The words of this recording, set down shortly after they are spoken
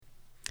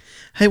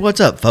Hey, what's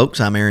up, folks?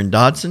 I'm Aaron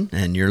Dodson,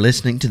 and you're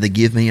listening to the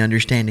Give Me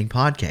Understanding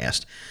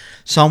podcast.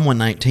 Psalm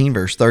 119,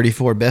 verse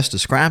 34 best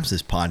describes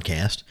this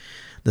podcast.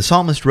 The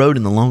psalmist wrote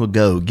in the long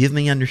ago, "Give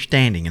me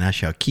understanding, and I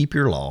shall keep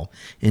your law.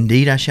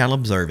 Indeed, I shall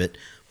observe it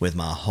with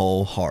my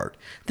whole heart."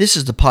 This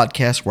is the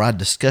podcast where I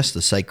discuss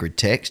the sacred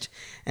text,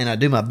 and I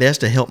do my best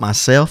to help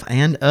myself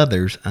and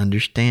others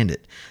understand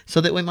it,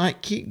 so that we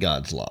might keep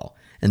God's law,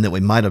 and that we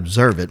might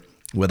observe it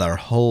with our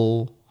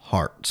whole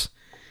hearts.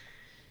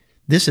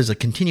 This is a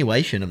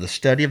continuation of the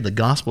study of the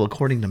Gospel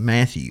according to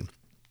Matthew.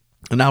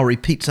 And I'll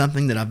repeat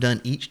something that I've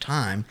done each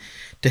time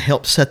to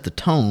help set the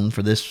tone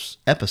for this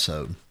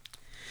episode.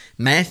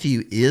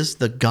 Matthew is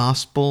the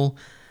Gospel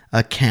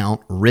account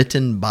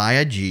written by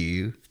a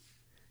Jew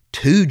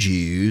to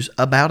Jews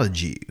about a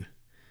Jew.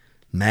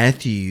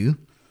 Matthew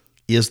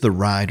is the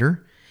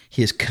writer,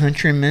 his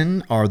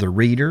countrymen are the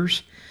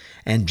readers,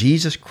 and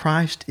Jesus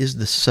Christ is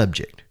the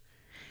subject.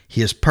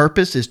 His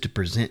purpose is to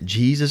present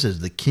Jesus as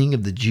the King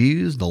of the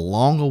Jews, the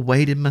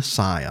long-awaited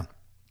Messiah.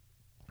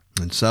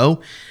 And so,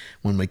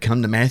 when we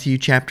come to Matthew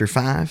chapter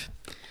 5,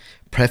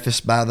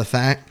 prefaced by the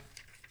fact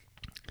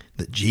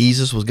that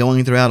Jesus was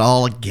going throughout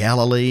all of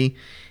Galilee,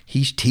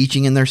 he's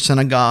teaching in their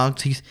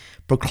synagogues, he's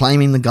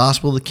proclaiming the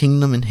gospel of the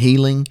kingdom and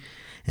healing,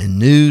 and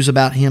news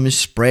about him is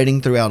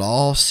spreading throughout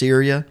all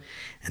Syria,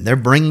 and they're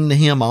bringing to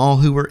him all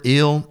who are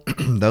ill,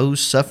 those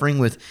suffering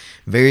with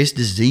various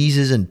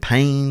diseases and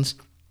pains,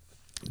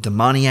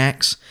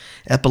 demoniacs,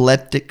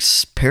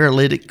 epileptics,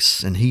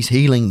 paralytics, and he's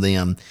healing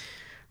them.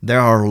 There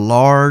are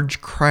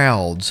large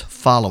crowds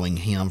following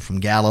him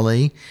from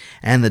Galilee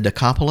and the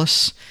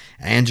Decapolis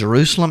and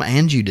Jerusalem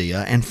and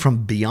Judea and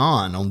from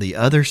beyond on the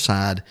other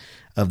side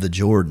of the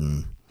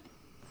Jordan.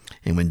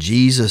 And when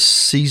Jesus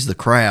sees the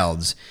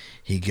crowds,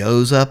 he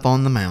goes up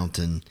on the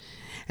mountain,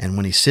 and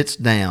when he sits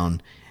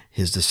down,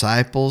 his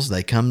disciples,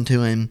 they come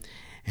to him,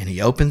 and he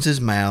opens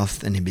his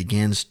mouth and he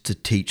begins to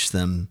teach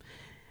them.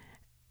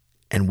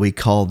 And we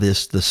call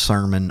this the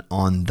Sermon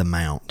on the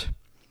Mount.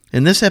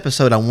 In this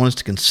episode, I want us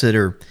to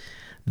consider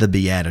the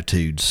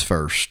Beatitudes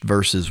first,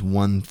 verses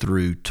 1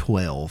 through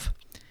 12.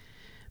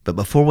 But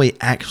before we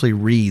actually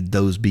read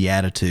those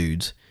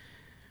Beatitudes,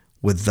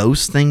 with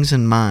those things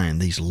in mind,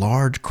 these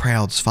large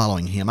crowds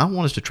following him, I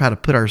want us to try to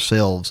put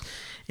ourselves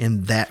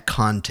in that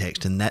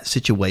context, in that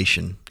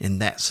situation, in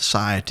that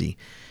society,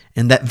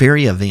 in that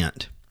very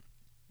event.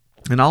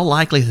 In all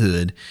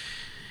likelihood,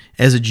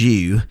 as a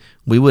Jew,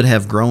 we would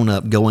have grown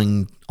up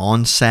going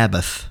on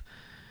Sabbath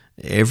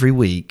every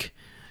week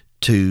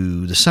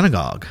to the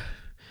synagogue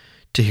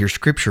to hear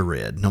Scripture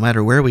read, no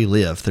matter where we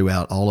live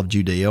throughout all of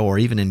Judea or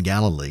even in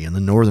Galilee and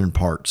the northern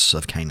parts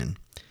of Canaan.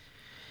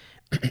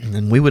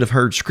 And we would have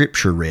heard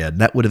Scripture read.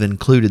 That would have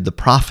included the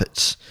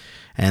prophets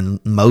and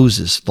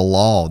Moses, the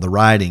law, the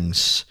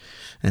writings,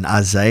 and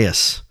Isaiah,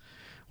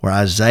 where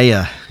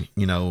Isaiah,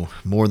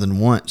 more than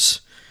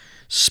once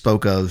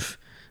spoke of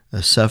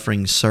a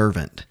suffering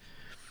servant.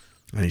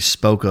 And he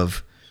spoke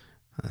of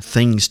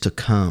things to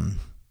come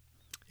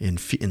in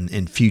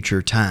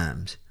future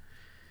times.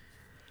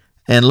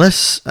 And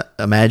let's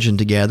imagine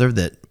together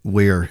that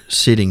we're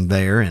sitting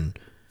there and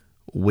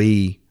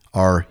we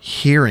are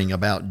hearing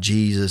about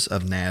Jesus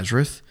of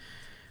Nazareth.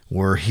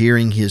 We're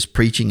hearing his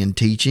preaching and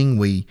teaching.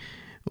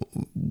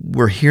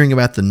 We're hearing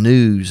about the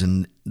news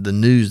and the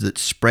news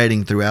that's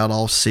spreading throughout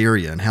all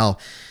Syria and how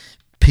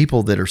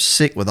people that are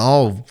sick with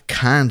all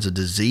kinds of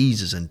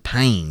diseases and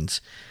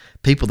pains,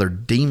 people that are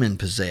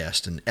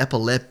demon-possessed and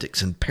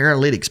epileptics and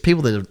paralytics,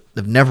 people that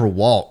have never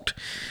walked,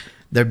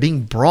 they're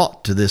being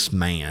brought to this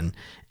man,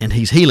 and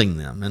he's healing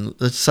them. And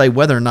let's say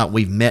whether or not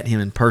we've met him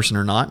in person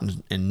or not,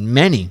 and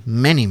many,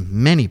 many,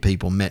 many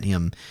people met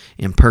him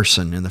in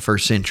person in the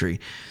first century.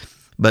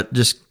 But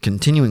just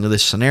continuing with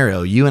this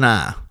scenario, you and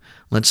I,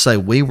 let's say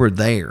we were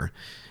there,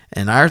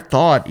 and our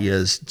thought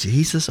is,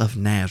 Jesus of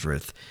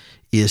Nazareth,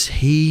 is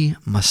he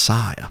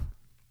Messiah?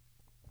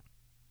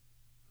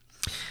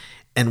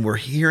 And we're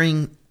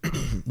hearing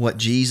what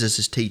Jesus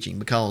is teaching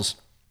because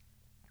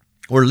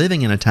we're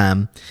living in a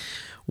time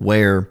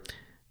where,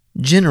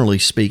 generally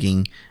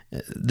speaking,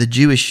 the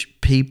Jewish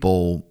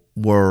people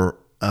were,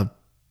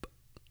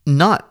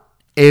 not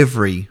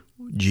every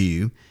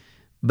Jew,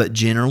 but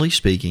generally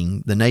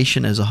speaking, the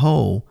nation as a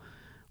whole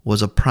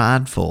was a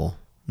prideful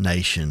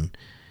nation,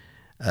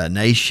 a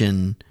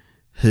nation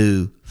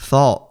who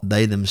thought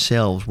they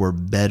themselves were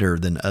better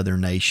than other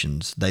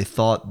nations. They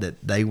thought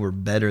that they were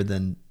better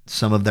than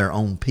some of their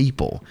own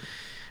people.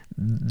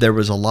 There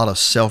was a lot of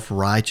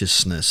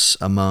self-righteousness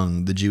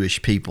among the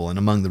Jewish people and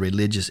among the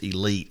religious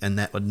elite, and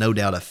that would no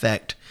doubt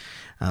affect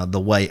the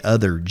way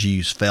other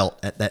Jews felt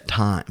at that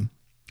time.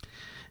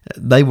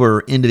 They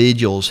were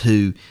individuals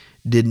who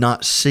did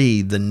not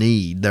see the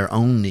need, their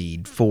own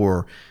need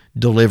for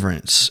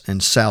deliverance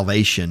and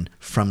salvation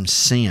from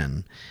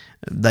sin.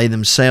 They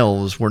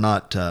themselves were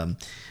not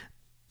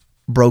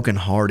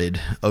brokenhearted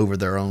over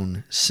their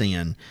own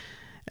sin.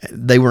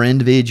 They were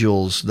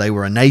individuals, they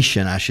were a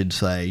nation, I should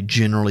say,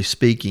 generally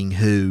speaking,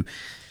 who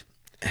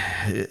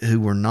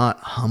were not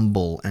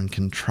humble and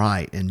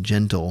contrite and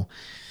gentle.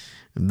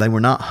 They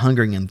were not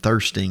hungering and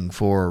thirsting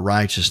for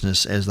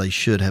righteousness as they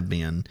should have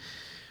been.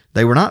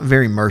 They were not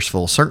very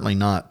merciful, certainly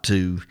not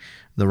to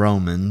the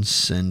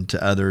Romans and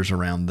to others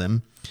around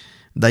them.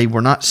 They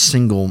were not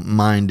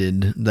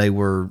single-minded. They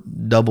were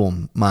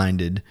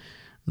double-minded.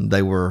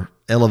 They were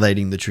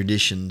elevating the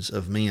traditions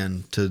of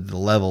men to the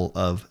level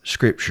of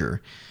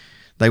Scripture.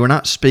 They were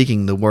not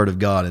speaking the Word of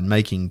God and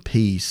making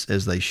peace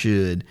as they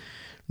should.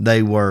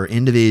 They were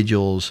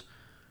individuals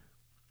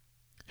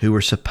who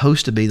were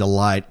supposed to be the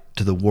light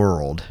to the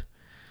world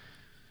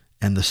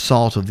and the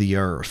salt of the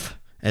earth,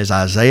 as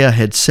Isaiah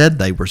had said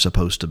they were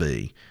supposed to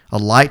be, a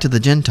light to the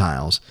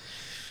Gentiles,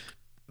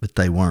 but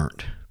they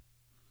weren't.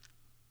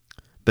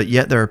 But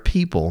yet there are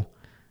people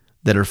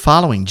that are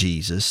following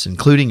Jesus,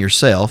 including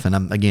yourself, and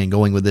I'm again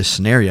going with this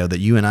scenario that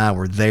you and I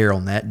were there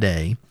on that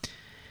day.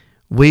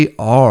 We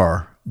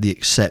are the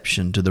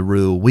exception to the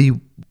rule.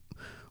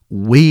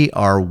 We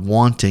are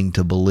wanting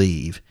to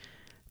believe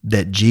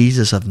that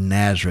Jesus of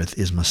Nazareth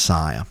is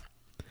Messiah.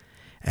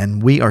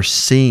 And we are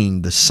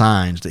seeing the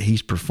signs that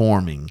he's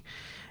performing.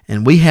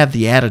 And we have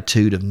the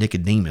attitude of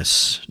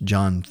Nicodemus,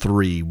 John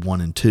 3,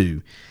 1 and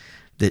 2,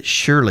 that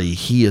surely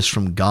he is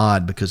from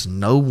God because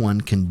no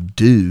one can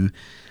do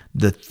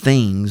the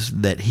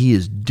things that he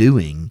is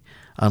doing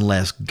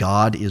unless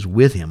God is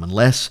with him,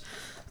 unless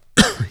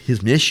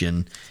his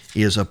mission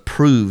is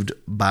approved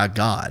by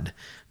God.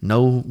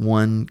 No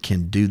one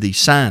can do these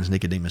signs,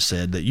 Nicodemus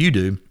said, that you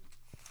do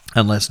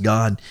unless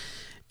God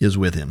is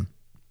with him.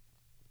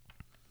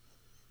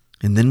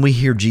 And then we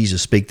hear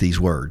Jesus speak these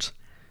words.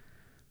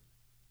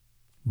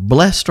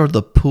 Blessed are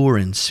the poor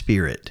in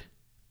spirit,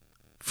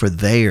 for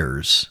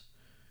theirs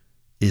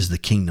is the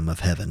kingdom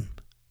of heaven.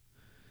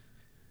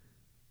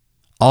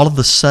 All of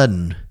a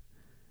sudden,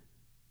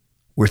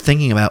 we're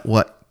thinking about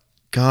what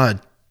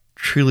God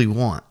truly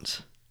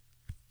wants.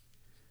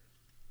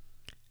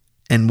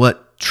 And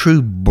what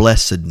true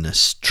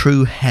blessedness,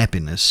 true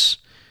happiness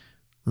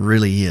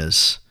really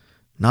is.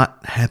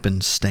 Not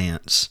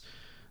happenstance,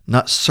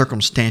 not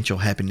circumstantial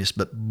happiness,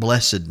 but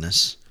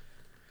blessedness.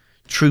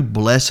 True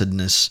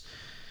blessedness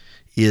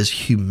is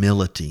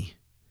humility.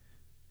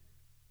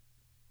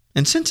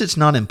 And since it's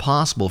not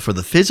impossible for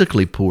the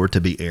physically poor to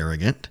be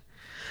arrogant,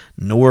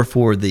 nor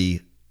for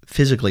the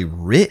physically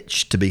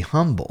rich to be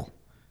humble,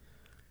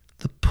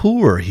 the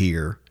poor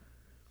here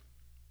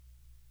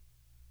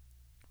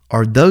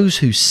are those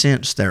who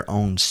sense their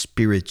own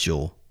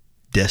spiritual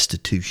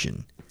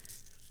destitution.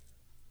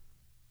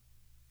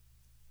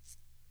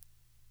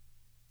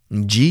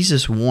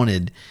 Jesus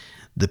wanted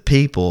the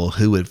people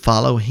who would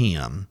follow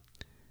him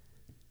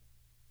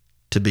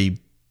to be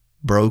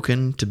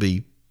broken, to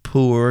be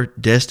poor,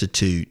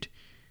 destitute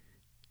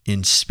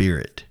in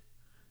spirit.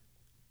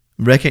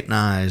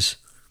 Recognize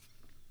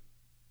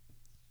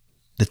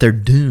that they're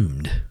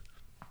doomed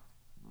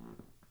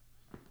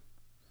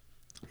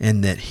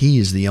and that he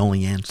is the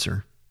only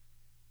answer.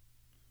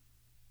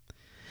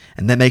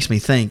 And that makes me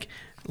think,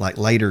 like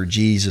later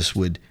Jesus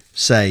would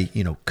say,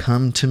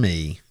 come to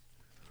me,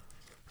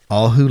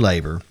 all who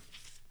labor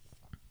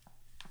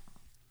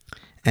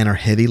and are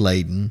heavy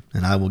laden,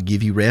 and I will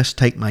give you rest.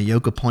 Take my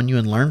yoke upon you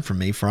and learn from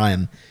me, for I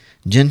am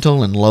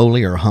gentle and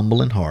lowly or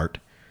humble in heart,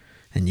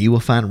 and you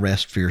will find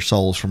rest for your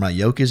souls, for my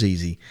yoke is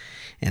easy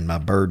and my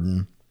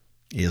burden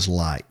is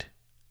light.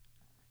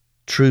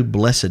 True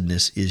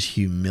blessedness is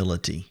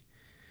humility.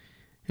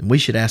 And we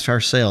should ask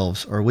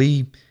ourselves, are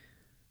we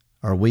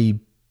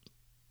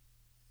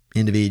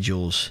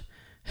individuals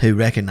who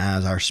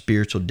recognize our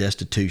spiritual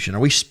destitution? Are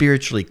we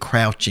spiritually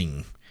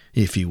crouching,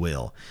 if you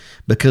will,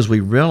 because we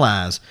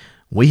realize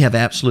we have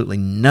absolutely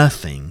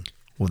nothing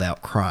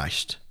without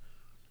Christ?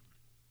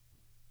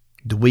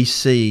 Do we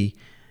see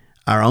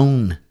our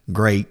own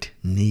great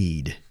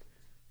need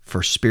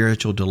for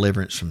spiritual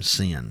deliverance from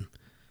sin?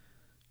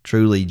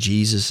 Truly,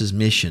 Jesus'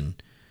 mission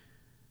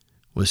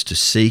was to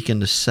seek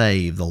and to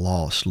save the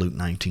lost, Luke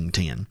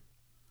 19:10.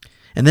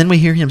 And then we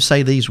hear him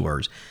say these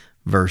words,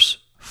 verse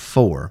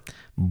 4,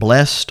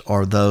 blessed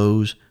are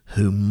those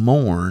who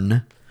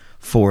mourn,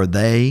 for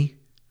they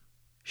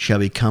shall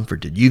be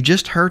comforted. You've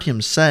just heard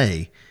him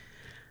say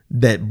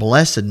that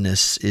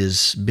blessedness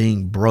is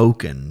being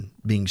broken,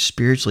 being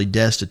spiritually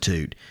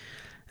destitute.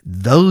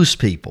 Those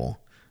people,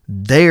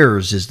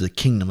 theirs is the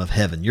kingdom of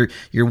heaven.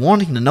 You're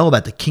wanting to know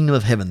about the kingdom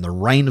of heaven, the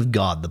reign of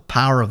God, the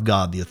power of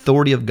God, the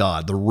authority of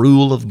God, the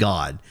rule of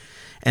God,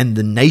 and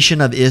the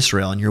nation of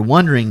Israel. And you're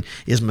wondering,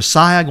 is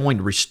Messiah going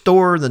to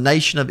restore the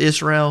nation of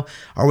Israel?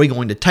 Are we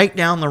going to take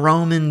down the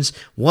Romans?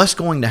 What's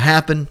going to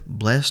happen?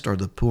 Blessed are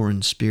the poor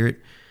in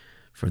spirit,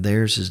 for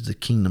theirs is the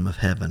kingdom of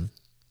heaven.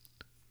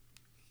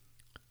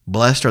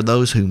 Blessed are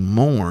those who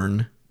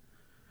mourn,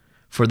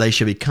 for they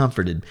shall be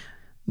comforted.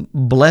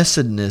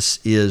 Blessedness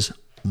is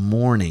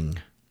mourning.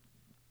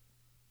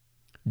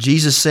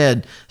 Jesus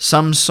said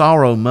some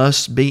sorrow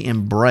must be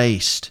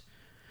embraced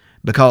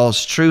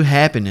because true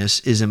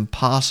happiness is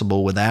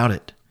impossible without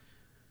it.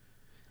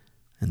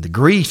 And the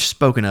grief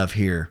spoken of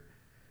here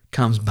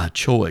comes by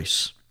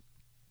choice.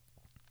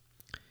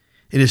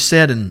 It is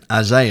said in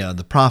Isaiah,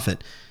 the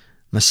prophet,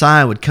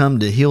 Messiah would come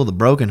to heal the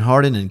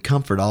brokenhearted and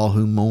comfort all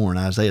who mourn.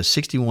 Isaiah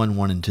 61,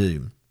 1 and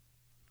 2.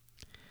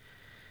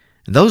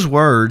 Those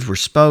words were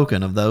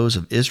spoken of those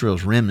of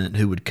Israel's remnant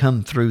who would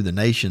come through the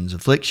nation's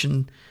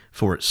affliction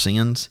for its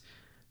sins.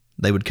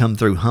 They would come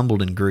through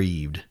humbled and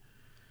grieved.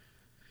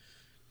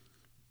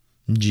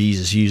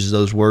 Jesus uses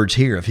those words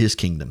here of his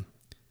kingdom.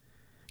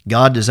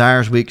 God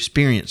desires we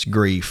experience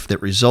grief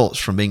that results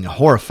from being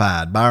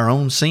horrified by our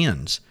own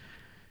sins.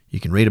 You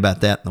can read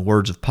about that in the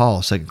words of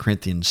Paul, 2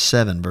 Corinthians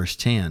 7, verse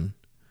 10.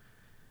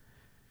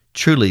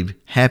 Truly,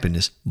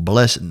 happiness,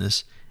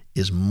 blessedness,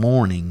 is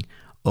mourning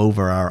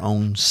over our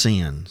own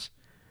sins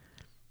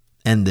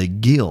and the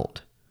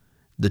guilt,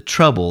 the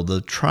trouble, the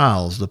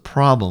trials, the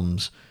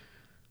problems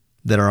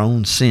that our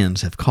own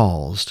sins have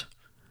caused.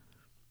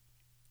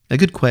 A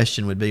good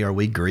question would be, are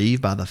we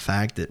grieved by the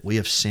fact that we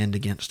have sinned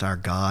against our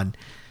God,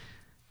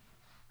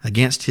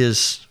 against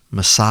his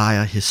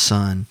Messiah, his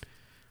Son?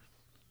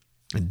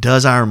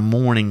 Does our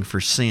mourning for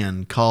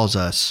sin cause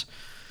us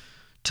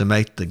to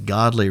make the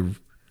godly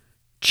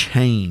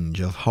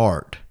change of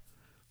heart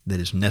that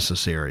is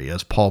necessary,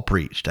 as Paul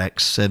preached,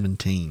 Acts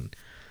 17,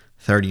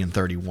 30 and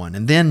 31.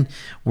 And then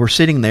we're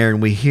sitting there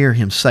and we hear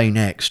him say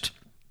next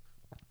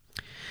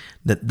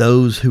that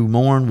those who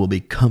mourn will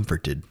be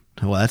comforted.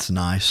 Well, that's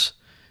nice.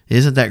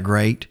 Isn't that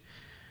great?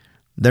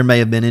 There may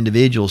have been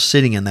individuals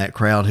sitting in that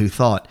crowd who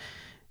thought,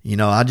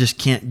 I just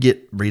can't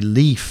get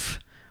relief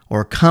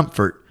or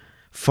comfort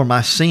for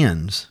my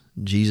sins.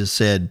 Jesus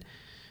said,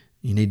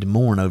 you need to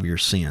mourn over your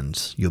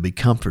sins. You'll be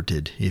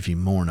comforted if you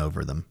mourn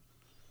over them.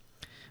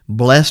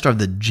 Blessed are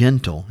the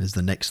gentle is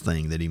the next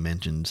thing that he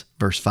mentions.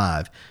 Verse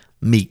 5,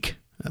 meek.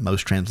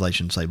 Most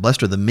translations say,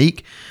 blessed are the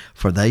meek,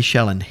 for they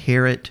shall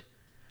inherit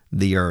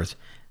the earth.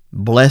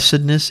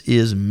 Blessedness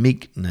is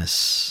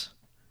meekness.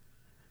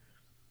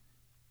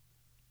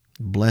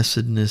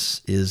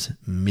 Blessedness is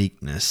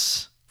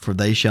meekness, for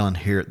they shall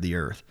inherit the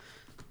earth.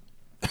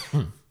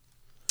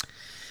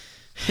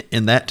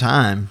 In that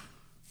time,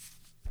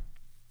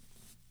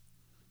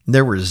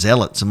 there were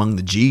zealots among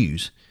the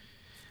Jews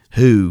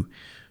who,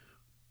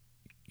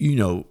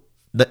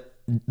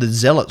 the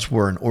zealots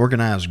were an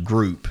organized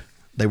group.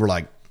 They were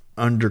like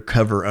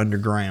undercover,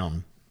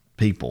 underground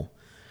people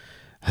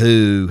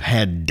who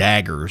had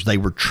daggers. They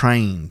were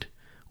trained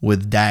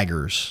with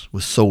daggers,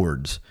 with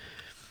swords,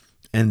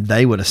 and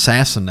they would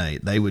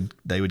assassinate. They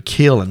would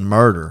kill and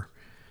murder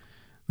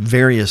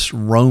various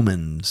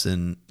Romans,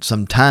 and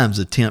sometimes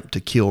attempt to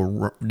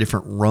kill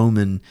different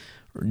Roman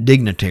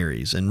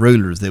dignitaries and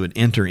rulers that would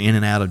enter in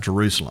and out of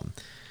Jerusalem.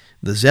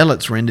 The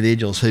zealots were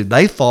individuals who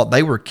they thought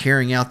they were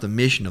carrying out the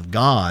mission of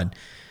God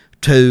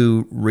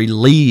to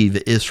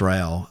relieve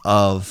Israel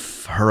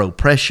of her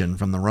oppression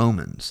from the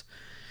Romans.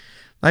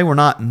 They were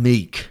not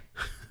meek.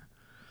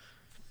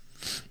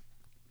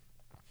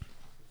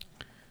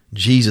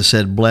 Jesus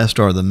said, blessed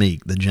are the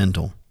meek, the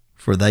gentle,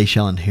 for they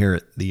shall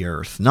inherit the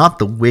earth. Not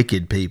the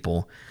wicked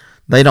people.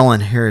 They don't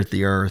inherit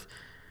the earth,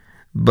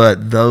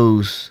 but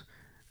those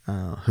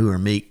who are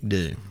meek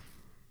do.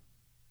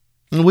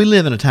 And we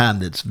live in a time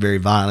that's very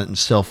violent and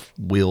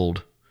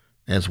self-willed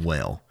as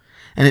well.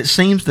 And it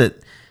seems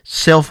that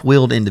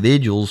self-willed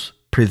individuals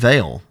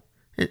prevail.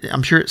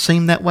 I'm sure it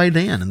seemed that way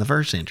then in the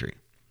first century.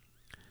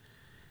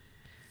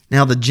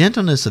 Now, the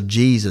gentleness of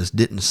Jesus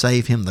didn't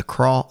save him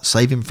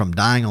from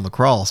dying on the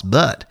cross,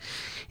 but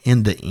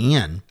in the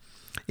end,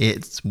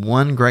 it's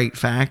one great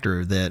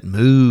factor that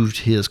moved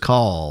his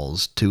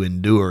cause to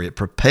endure. It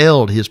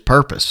propelled his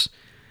purpose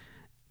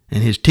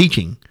and his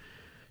teaching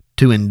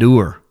to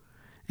endure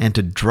and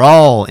to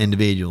draw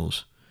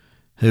individuals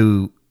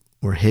who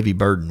were heavy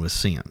burdened with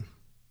sin.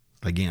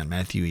 Again,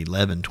 Matthew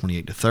 11,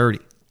 28 to 30.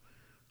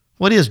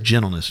 What is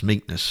gentleness,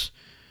 meekness?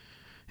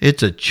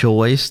 It's a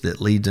choice that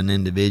leads an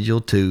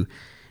individual to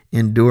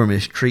endure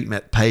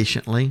mistreatment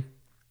patiently,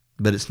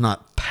 but it's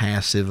not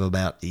passive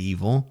about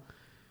evil.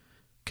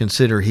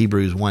 Consider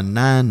Hebrews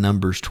 1:9,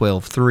 Numbers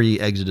 12:3,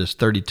 Exodus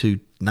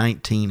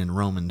 32:19, and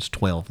Romans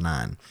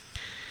 12:9.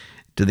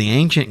 To the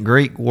ancient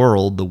Greek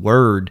world, the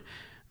word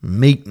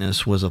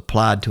meekness was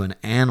applied to an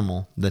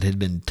animal that had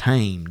been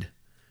tamed.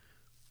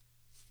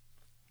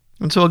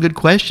 And so a good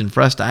question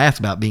for us to ask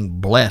about being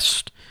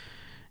blessed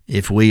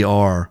if we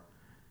are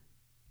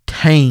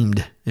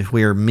tamed, if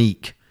we are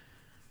meek,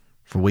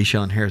 for we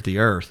shall inherit the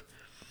earth.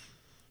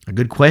 A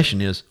good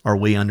question is, are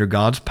we under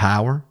God's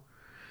power?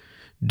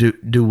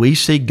 Do we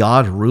see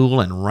God's rule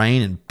and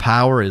reign and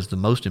power as the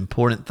most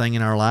important thing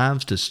in our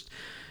lives?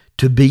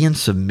 To be in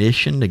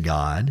submission to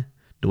God?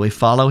 Do we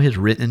follow his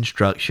written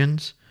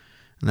instructions?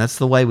 And that's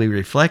the way we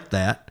reflect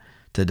that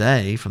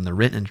today from the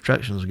written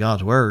instructions of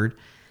God's word.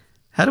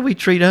 How do we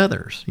treat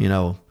others?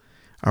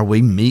 Are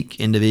we meek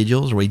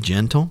individuals? Are we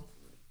gentle?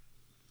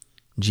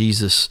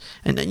 Jesus,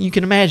 and you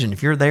can imagine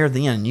if you're there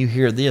then and you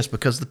hear this,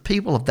 because the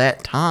people of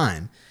that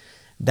time,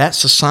 that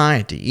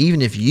society,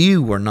 even if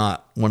you were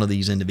not one of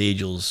these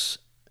individuals,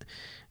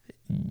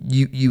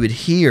 you would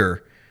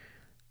hear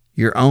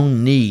your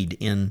own need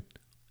in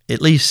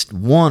at least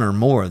one or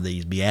more of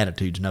these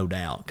Beatitudes, no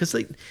doubt, because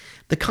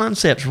the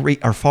concepts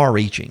are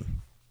far-reaching.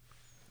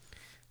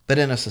 But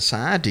in a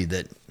society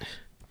that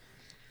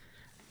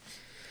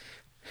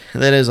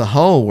as a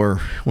whole,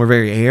 we're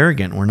very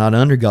arrogant. We're not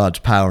under God's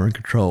power and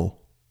control.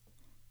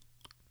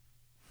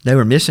 They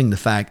were missing the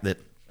fact that,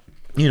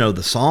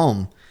 the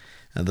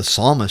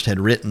psalmist had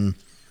written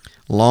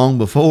long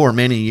before,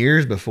 many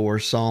years before,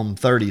 Psalm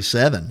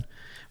 37,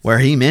 where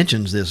he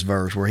mentions this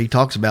verse, where he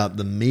talks about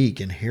the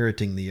meek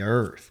inheriting the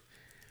earth.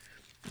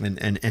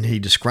 And he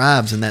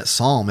describes in that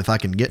psalm, if I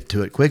can get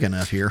to it quick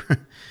enough here,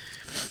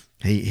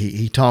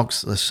 he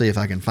talks, let's see if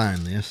I can find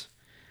this.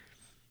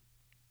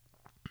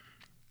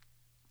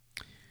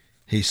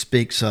 He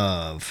speaks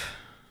of,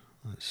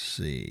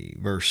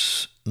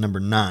 verse number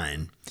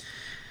 9.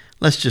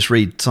 Let's just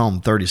read Psalm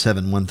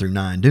 37, 1 through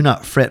 9. Do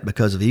not fret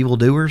because of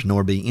evildoers,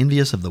 nor be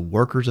envious of the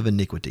workers of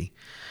iniquity,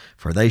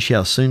 for they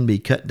shall soon be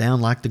cut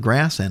down like the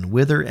grass and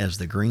wither as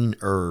the green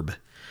herb.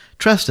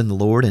 Trust in the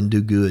Lord and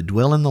do good.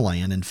 Dwell in the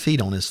land and feed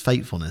on his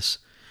faithfulness.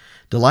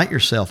 Delight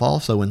yourself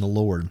also in the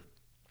Lord,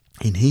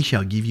 and he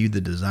shall give you the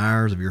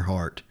desires of your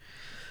heart.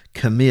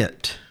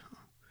 Commit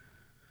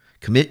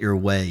your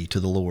way to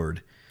the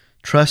Lord.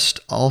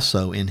 Trust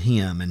also in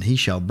him, and he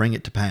shall bring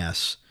it to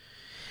pass.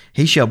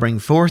 He shall bring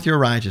forth your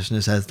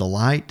righteousness as the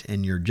light,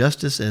 and your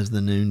justice as the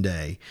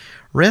noonday.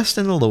 Rest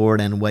in the Lord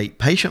and wait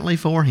patiently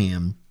for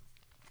him.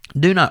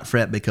 Do not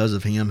fret because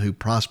of him who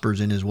prospers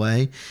in his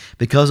way,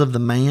 because of the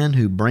man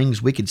who brings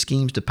wicked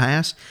schemes to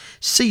pass.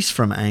 Cease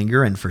from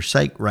anger and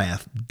forsake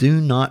wrath. Do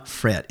not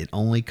fret, it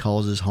only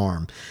causes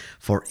harm.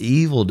 For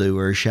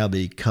evildoers shall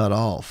be cut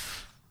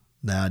off.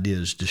 The idea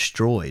is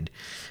destroyed.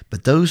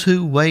 But those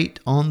who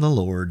wait on the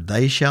Lord,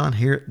 they shall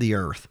inherit the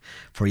earth.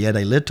 For yet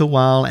a little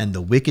while, and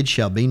the wicked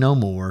shall be no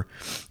more.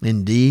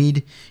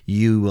 Indeed,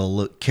 you will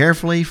look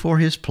carefully for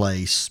his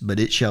place, but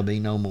it shall be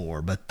no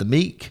more. But the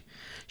meek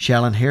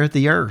shall inherit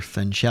the earth,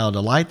 and shall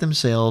delight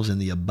themselves in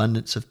the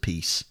abundance of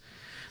peace.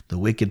 The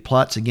wicked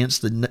plots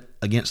against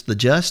the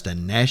just,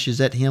 and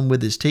gnashes at him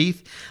with his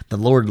teeth. The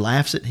Lord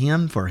laughs at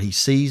him, for he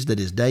sees that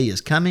his day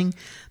is coming.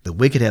 The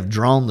wicked have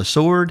drawn the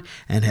sword,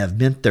 and have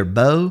bent their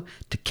bow,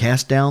 to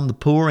cast down the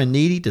poor and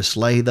needy, to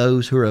slay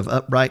those who are of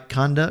upright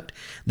conduct.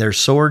 Their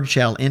sword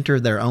shall enter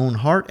their own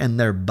heart, and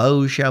their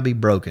bow shall be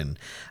broken.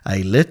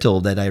 A little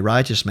that a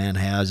righteous man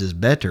has is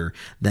better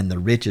than the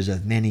riches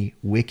of many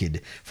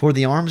wicked. For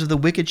the arms of the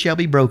wicked shall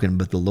be broken,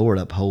 but the Lord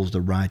upholds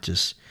the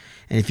righteous.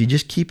 And if you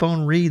just keep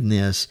on reading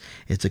this,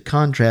 it's a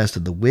contrast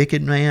of the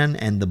wicked man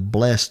and the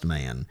blessed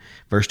man.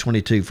 Verse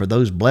 22, for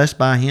those blessed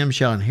by him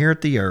shall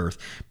inherit the earth,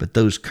 but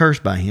those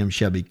cursed by him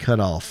shall be cut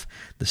off.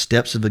 The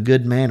steps of a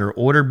good man are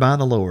ordered by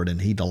the Lord,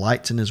 and he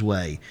delights in his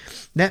way.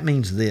 That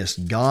means this: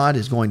 God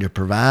is going to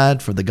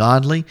provide for the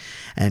godly,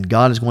 and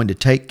God is going to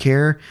take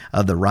care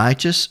of the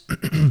righteous.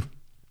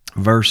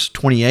 Verse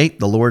 28,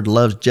 the Lord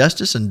loves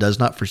justice and does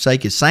not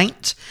forsake his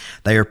saints.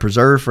 They are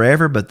preserved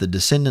forever, but the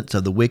descendants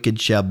of the wicked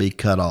shall be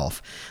cut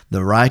off.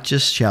 The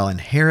righteous shall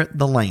inherit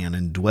the land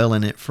and dwell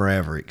in it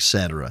forever,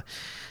 etc.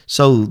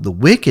 So the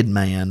wicked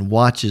man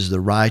watches the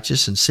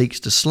righteous and seeks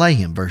to slay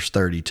him. Verse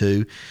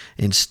 32,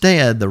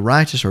 instead, the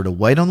righteous are to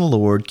wait on the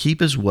Lord, keep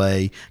his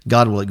way.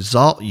 God will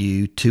exalt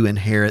you to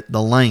inherit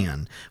the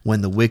land.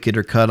 When the wicked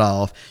are cut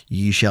off,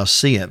 you shall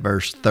see it.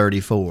 Verse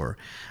 34,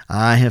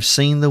 I have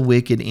seen the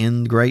wicked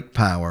in great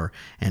power,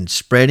 and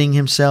spreading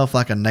himself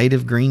like a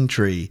native green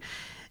tree.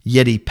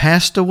 Yet he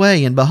passed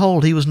away, and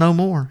behold, he was no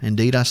more.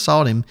 Indeed, I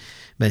sought him,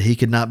 but he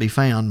could not be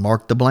found.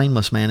 Mark the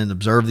blameless man, and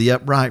observe the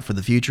upright, for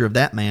the future of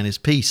that man is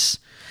peace.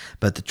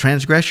 But the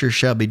transgressors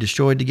shall be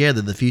destroyed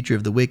together, the future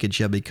of the wicked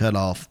shall be cut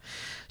off.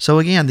 So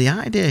again, the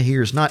idea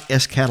here is not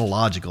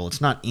eschatological. It's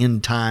not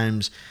end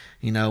times.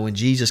 When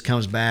Jesus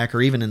comes back,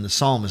 or even in the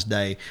psalmist's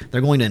day,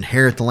 they're going to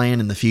inherit the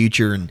land in the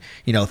future and,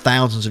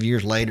 thousands of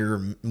years later or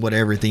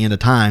whatever at the end of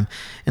time.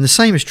 And the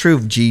same is true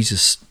of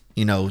Jesus'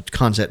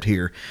 concept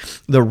here.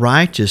 The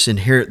righteous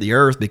inherit the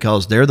earth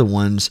because they're the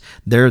ones,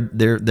 they're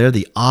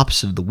the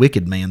opposite of the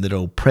wicked man that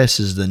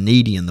oppresses the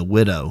needy and the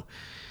widow.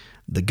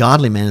 The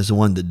godly man is the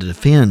one that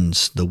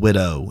defends the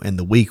widow and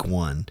the weak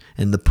one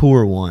and the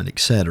poor one,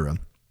 etc.,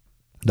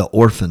 the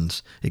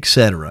orphans,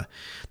 etc.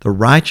 The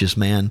righteous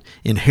man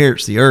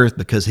inherits the earth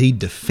because he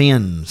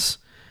defends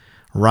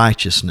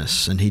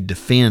righteousness and he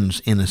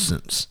defends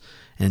innocence,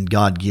 and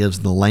God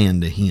gives the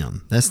land to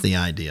him. That's the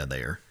idea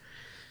there.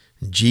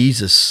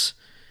 Jesus,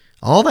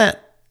 all that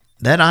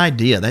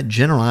idea, that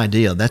general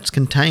idea, that's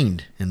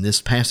contained in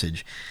this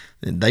passage.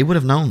 They would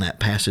have known that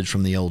passage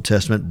from the Old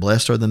Testament.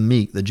 Blessed are the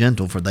meek, the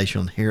gentle, for they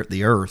shall inherit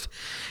the earth.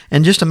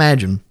 And just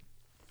imagine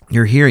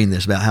you're hearing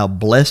this about how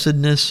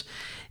blessedness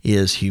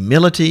is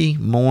humility,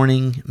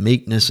 mourning,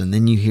 meekness, and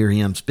then you hear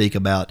him speak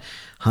about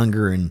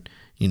hunger and,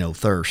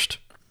 thirst.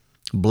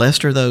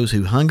 Blessed are those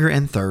who hunger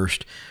and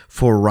thirst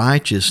for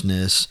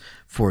righteousness,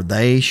 for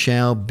they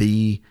shall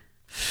be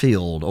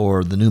filled,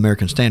 or the New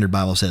American Standard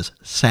Bible says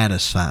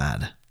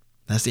satisfied.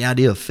 That's the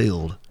idea of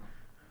filled.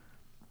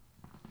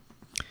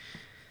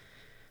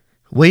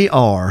 We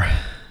are,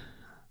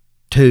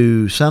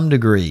 to some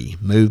degree,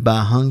 moved by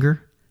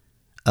hunger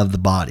of the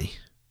body.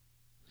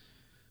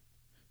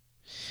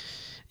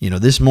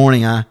 This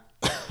morning I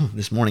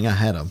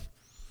had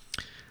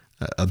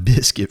a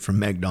biscuit from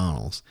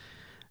McDonald's.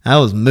 I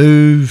was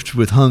moved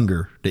with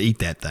hunger to eat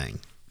that thing.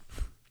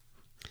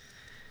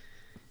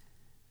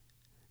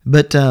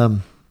 But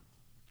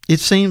it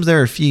seems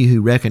there are few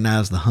who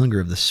recognize the hunger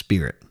of the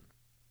Spirit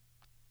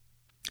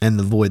and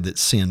the void that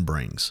sin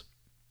brings.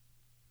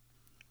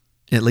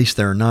 At least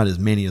there are not as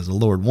many as the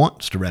Lord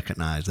wants to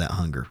recognize that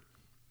hunger.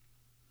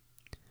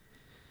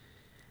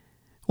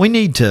 We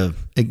need to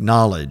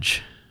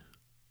acknowledge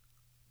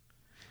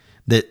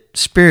that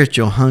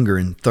spiritual hunger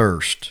and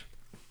thirst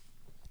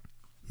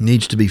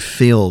needs to be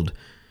filled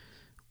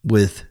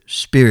with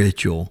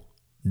spiritual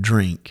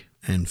drink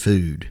and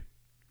food.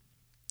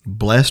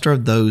 Blessed are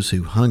those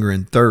who hunger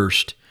and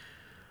thirst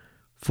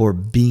for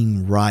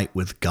being right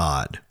with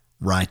God,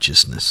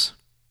 righteousness.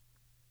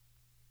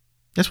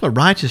 That's what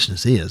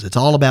righteousness is. It's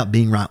all about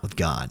being right with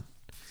God.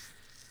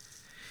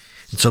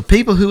 And so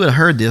people who had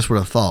heard this would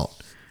have thought,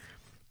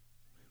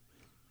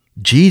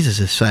 Jesus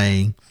is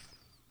saying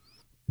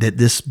that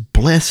this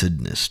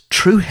blessedness,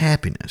 true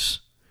happiness,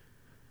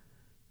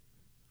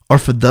 are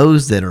for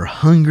those that are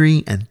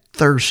hungry and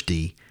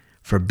thirsty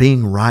for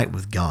being right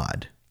with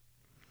God.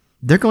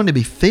 They're going to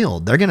be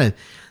filled. They're going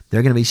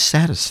to be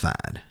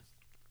satisfied.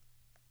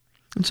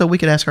 And so we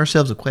could ask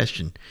ourselves a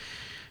question.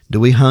 Do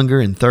we hunger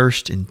and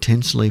thirst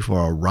intensely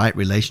for a right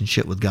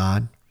relationship with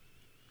God?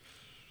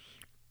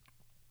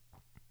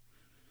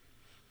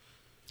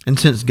 And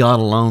since God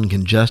alone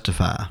can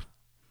justify,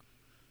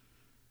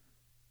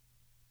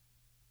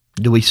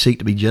 do we seek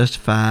to be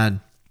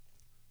justified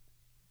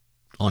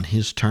on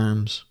His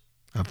terms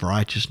of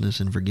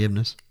righteousness and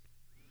forgiveness?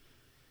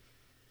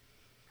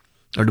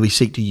 Or do we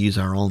seek to use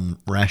our own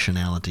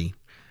rationality,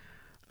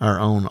 our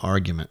own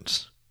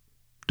arguments?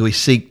 Do we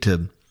seek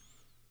to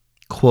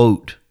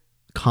quote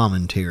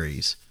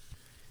commentaries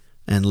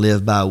and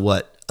live by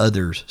what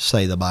others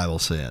say the Bible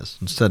says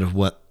instead of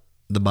what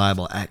the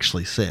Bible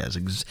actually says,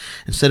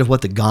 instead of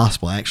what the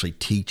gospel actually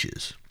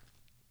teaches?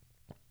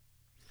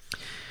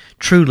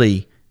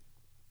 Truly,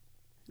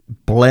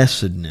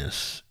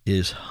 blessedness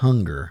is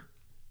hunger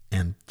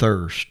and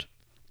thirst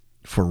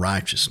for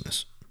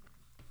righteousness.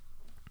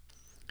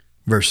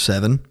 Verse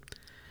 7,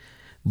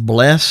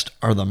 blessed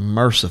are the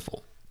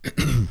merciful,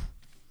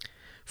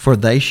 for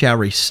they shall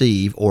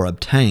receive or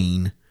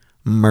obtain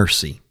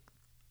mercy.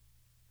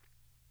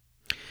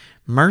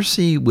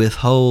 Mercy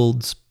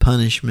withholds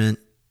punishment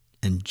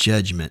and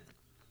judgment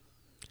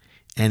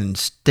and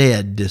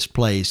instead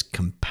displays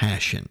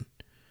compassion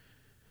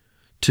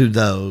to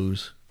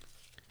those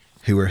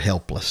who are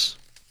helpless.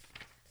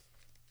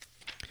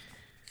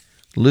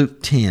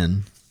 Luke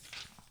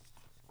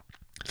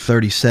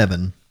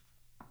 10:37.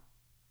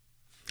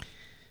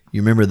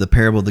 You remember the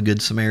parable of the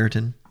Good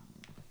Samaritan?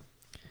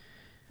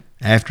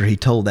 After he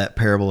told that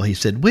parable, he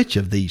said, which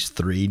of these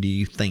three do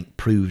you think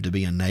proved to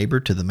be a neighbor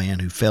to the man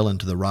who fell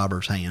into the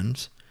robber's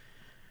hands?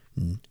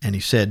 And he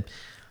said,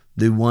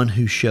 the one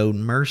who showed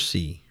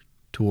mercy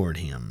toward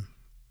him.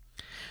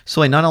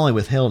 So he not only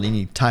withheld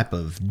any type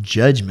of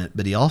judgment,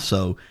 but he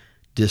also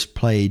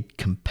displayed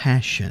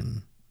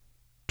compassion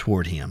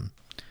toward him.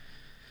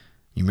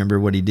 You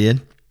remember what he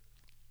did?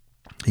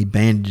 He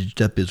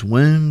bandaged up his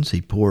wounds. He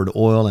poured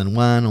oil and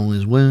wine on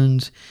his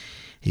wounds.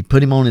 He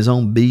put him on his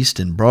own beast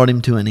and brought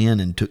him to an inn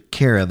and took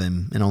care of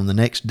him. And on the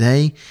next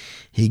day,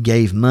 he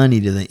gave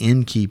money to the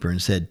innkeeper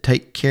and said,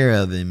 take care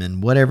of him,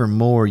 and whatever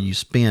more you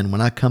spend,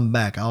 when I come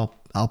back, I'll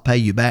pay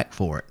you back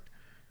for it.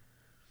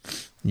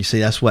 You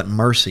see, that's what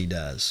mercy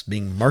does,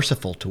 being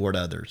merciful toward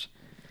others.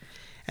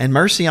 And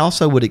mercy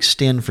also would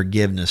extend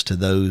forgiveness to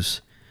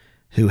those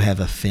who have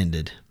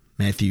offended.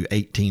 Matthew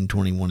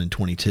 18:21 and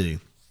 22.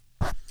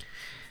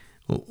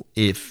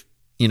 If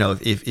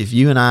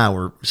you and I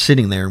were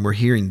sitting there and we're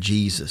hearing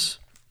Jesus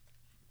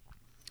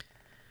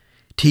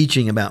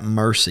teaching about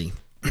mercy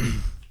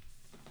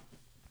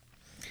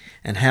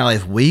and how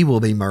if we will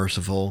be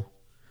merciful,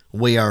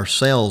 we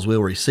ourselves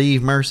will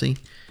receive mercy,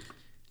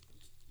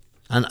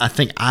 and I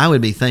think I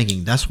would be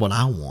thinking, that's what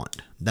I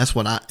want. That's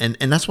what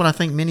and that's what I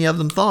think many of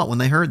them thought when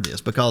they heard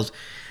this, because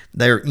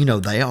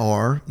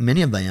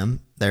many of them,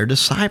 they're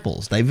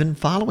disciples. They've been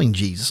following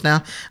Jesus.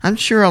 Now, I'm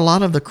sure a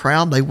lot of the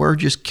crowd, they were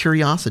just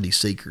curiosity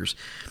seekers,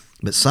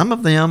 but some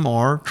of them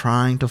are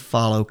trying to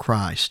follow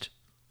Christ.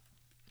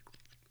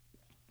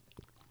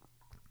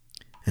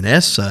 And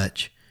as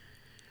such,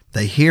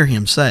 they hear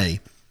him say,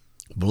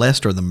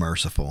 blessed are the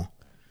merciful,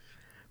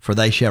 for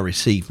they shall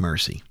receive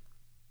mercy.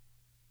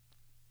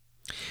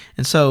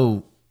 And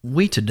so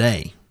we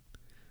today,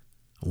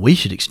 we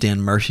should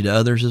extend mercy to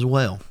others as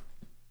well.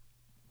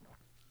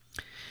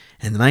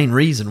 And the main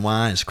reason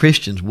why, as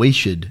Christians, we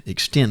should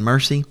extend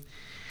mercy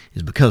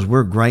is because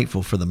we're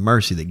grateful for the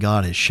mercy that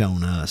God has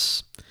shown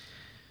us.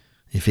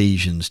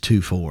 Ephesians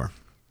 2:4.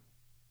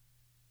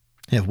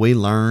 Have we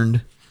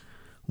learned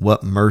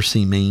what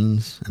mercy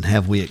means, and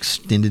have we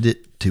extended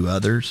it to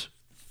others?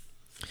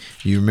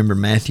 You remember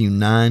Matthew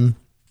 9,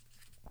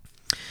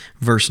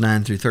 verse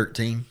 9 through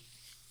 13,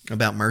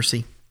 about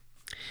mercy?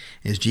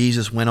 As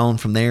Jesus went on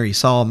from there, he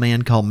saw a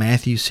man called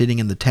Matthew sitting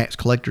in the tax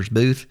collector's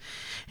booth,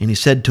 and he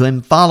said to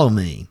him, follow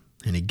me.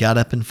 And he got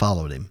up and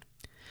followed him.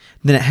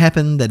 Then it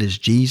happened that as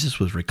Jesus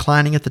was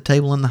reclining at the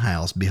table in the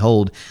house,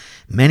 behold,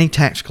 many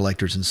tax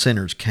collectors and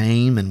sinners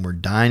came and were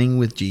dining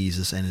with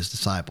Jesus and his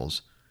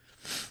disciples.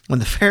 When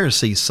the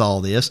Pharisees saw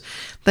this,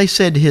 they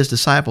said to his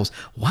disciples,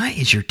 "Why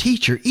is your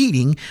teacher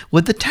eating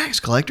with the tax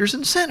collectors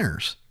and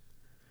sinners?"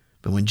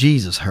 But when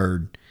Jesus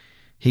heard,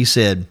 he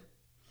said,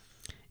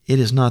 "It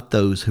is not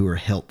those who are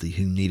healthy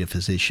who need a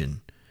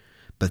physician,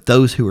 but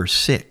those who are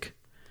sick.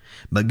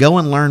 But go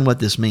and learn what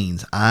this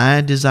means.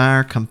 I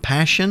desire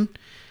compassion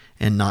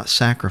and not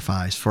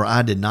sacrifice, for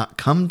I did not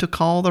come to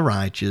call the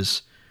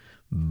righteous,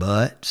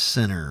 but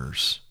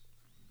sinners."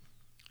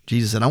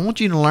 Jesus said, I want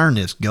you to learn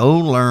this. Go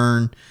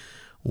learn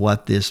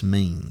what this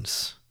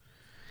means.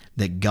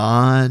 That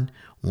God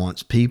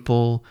wants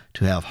people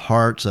to have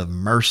hearts of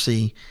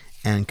mercy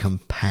and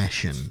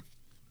compassion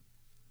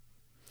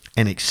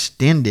and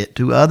extend it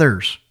to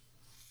others.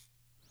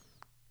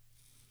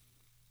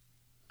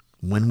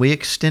 When we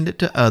extend it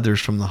to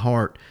others from the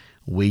heart,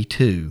 we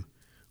too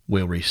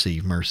will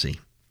receive mercy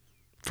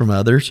from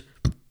others,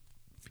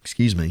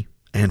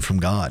 and from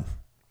God.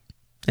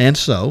 And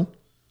so,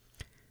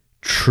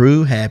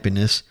 true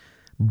happiness,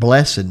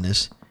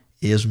 blessedness,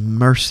 is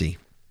mercy.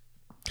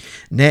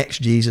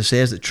 Next, Jesus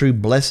says that true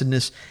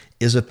blessedness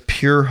is a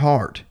pure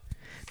heart.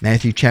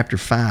 Matthew chapter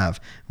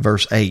 5,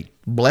 verse 8.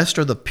 Blessed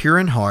are the pure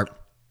in heart,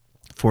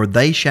 for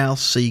they shall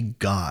see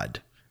God.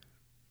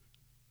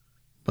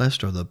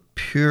 Blessed are the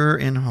pure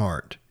in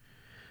heart,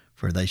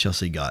 for they shall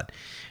see God.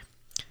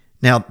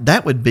 Now,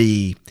 that would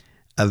be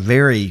a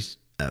very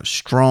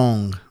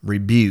strong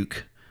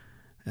rebuke,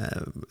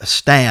 a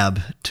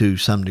stab to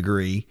some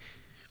degree,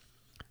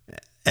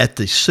 at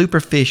the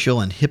superficial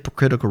and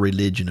hypocritical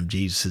religion of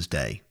Jesus'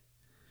 day.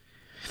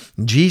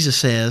 Jesus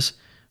says,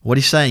 what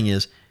he's saying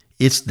is,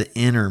 it's the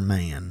inner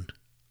man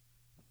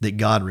that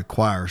God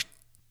requires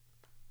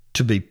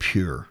to be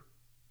pure.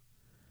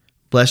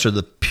 Blessed are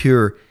the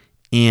pure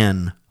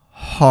in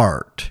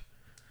heart.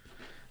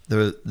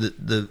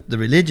 The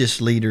religious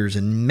leaders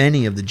and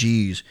many of the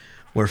Jews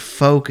were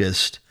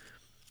focused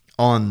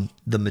on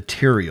the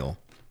material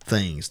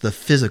things, the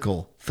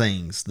physical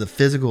things, the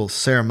physical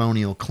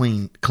ceremonial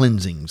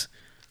cleansings,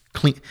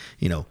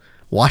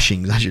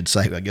 washings, I should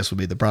say, I guess would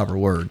be the proper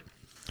word,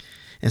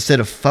 instead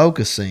of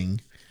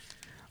focusing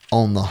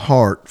on the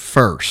heart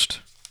first.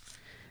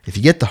 If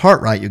you get the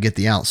heart right, you'll get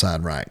the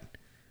outside right.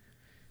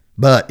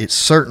 But it's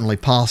certainly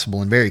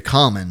possible and very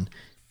common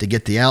to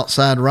get the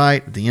outside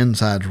right, the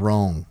inside's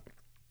wrong.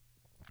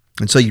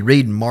 And so you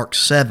read in Mark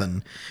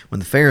 7, when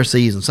the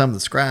Pharisees and some of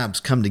the scribes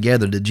come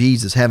together to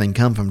Jesus, having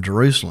come from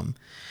Jerusalem,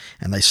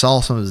 and they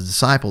saw some of his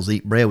disciples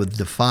eat bread with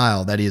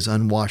defiled, that is,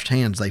 unwashed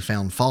hands, they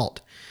found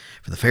fault.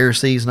 For the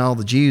Pharisees and all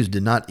the Jews do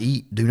not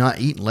eat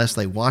unless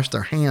they wash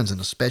their hands in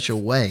a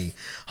special way,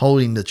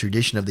 holding the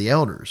tradition of the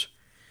elders.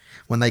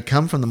 When they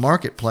come from the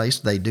marketplace,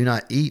 they do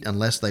not eat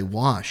unless they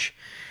wash.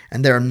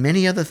 And there are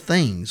many other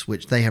things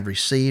which they have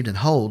received and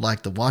hold,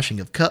 like the washing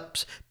of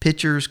cups,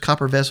 pitchers,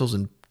 copper vessels,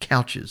 and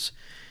couches.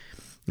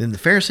 Then the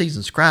Pharisees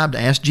and scribes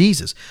asked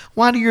Jesus,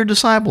 "Why do your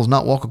disciples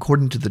not walk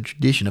according to the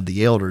tradition of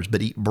the elders,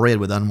 but eat bread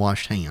with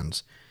unwashed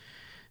hands?"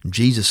 And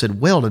Jesus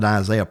said, "Well did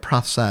Isaiah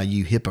prophesy,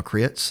 you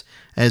hypocrites,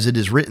 as it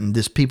is written,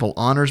 this people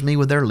honors me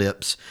with their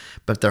lips,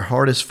 but their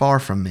heart is far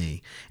from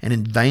me, and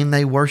in vain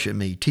they worship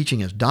me,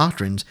 teaching as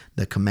doctrines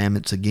the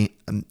commandments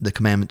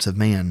of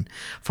men.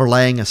 For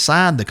laying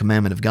aside the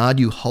commandment of God,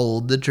 you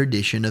hold the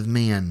tradition of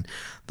men,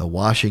 the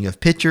washing of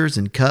pitchers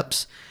and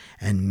cups,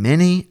 and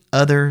many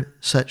other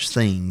such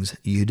things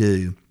you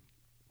do."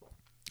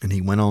 And he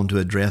went on to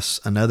address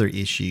another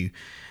issue,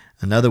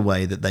 another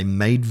way that they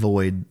made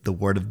void the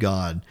word of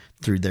God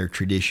through their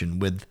tradition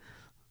with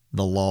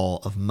the law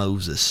of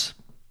Moses.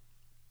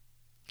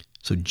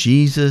 So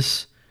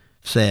Jesus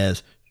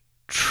says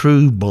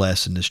true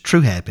blessedness,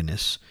 true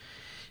happiness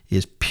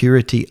is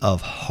purity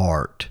of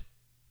heart.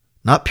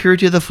 Not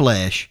purity of the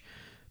flesh,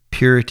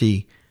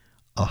 purity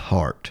of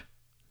heart.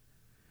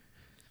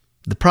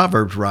 The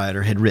Proverbs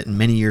writer had written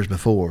many years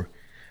before,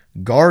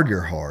 "Guard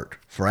your heart,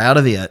 for out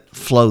of it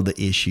flow the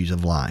issues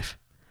of life."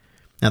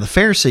 Now the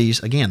Pharisees,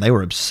 again, they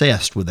were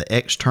obsessed with the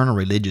external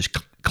religious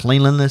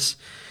cleanliness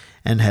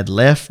and had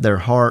left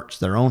their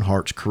own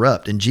hearts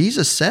corrupt. And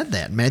Jesus said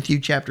that in Matthew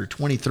chapter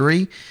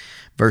 23,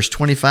 verse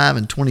 25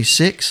 and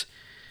 26.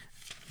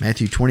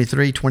 Matthew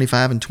 23,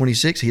 25 and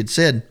 26, he had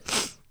said,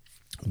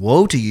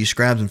 "Woe to you,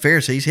 scribes and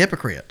Pharisees,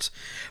 hypocrites!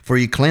 For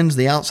you cleanse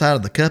the outside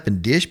of the cup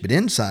and dish, but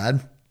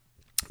inside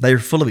they are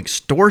full of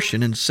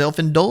extortion and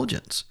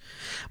self-indulgence.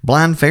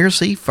 Blind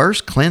Pharisee,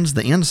 first cleanse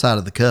the inside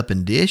of the cup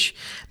and dish,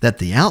 that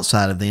the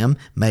outside of them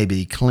may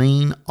be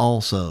clean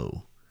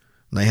also."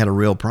 They had a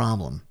real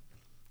problem.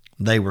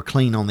 They were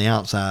clean on the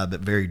outside,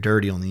 but very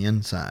dirty on the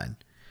inside.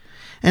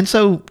 And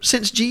so,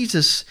 since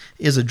Jesus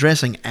is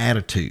addressing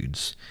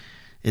attitudes,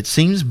 it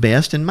seems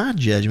best, in my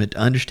judgment, to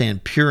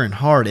understand pure in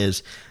heart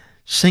as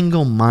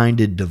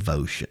single-minded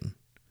devotion.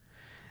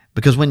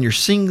 Because when you're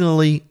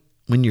singularly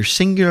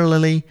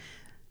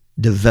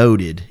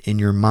devoted in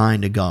your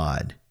mind to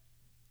God,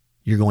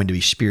 you're going to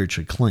be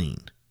spiritually clean.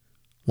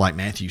 Like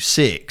Matthew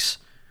 6,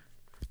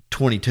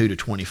 22 to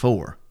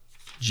 24.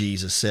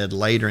 Jesus said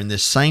later in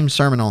this same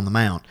Sermon on the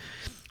Mount,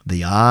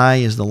 "The eye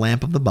is the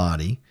lamp of the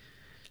body.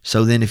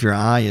 So then if your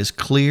eye is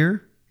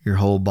clear, your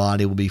whole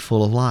body will be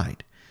full of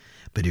light.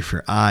 But if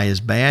your eye is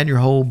bad, your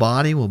whole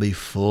body will be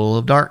full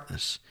of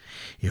darkness.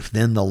 If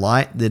then the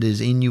light that is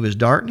in you is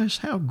darkness,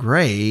 how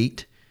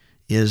great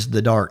is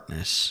the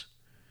darkness?"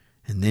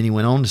 And then he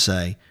went on to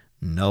say,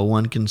 "No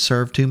one can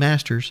serve two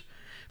masters,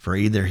 for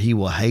either he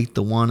will hate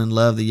the one and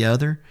love the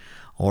other,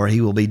 or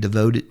he will be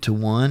devoted to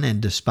one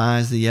and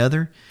despise the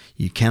other.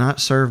 You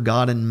cannot serve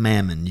God and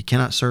mammon. You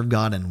cannot serve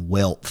God and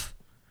wealth.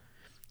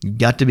 You've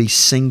got to be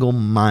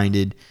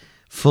single-minded,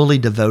 fully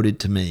devoted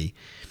to me."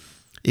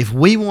 If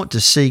we want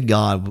to see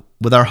God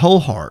with our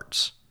whole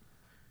hearts,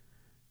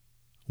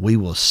 we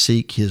will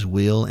seek his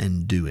will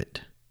and do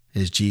it,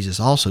 as Jesus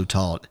also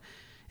taught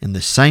in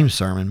the same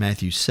sermon,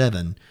 Matthew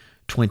 7,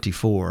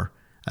 21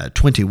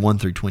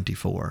 through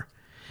 24.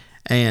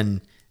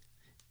 And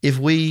if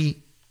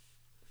we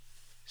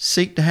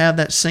seek to have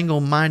that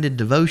single-minded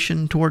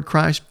devotion toward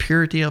Christ,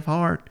 purity of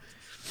heart,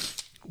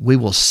 we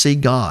will see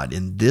God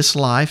in this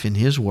life, in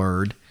his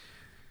word,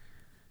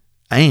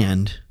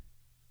 and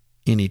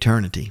in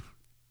eternity.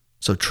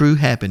 So true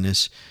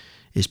happiness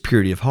is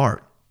purity of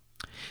heart.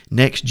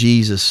 Next,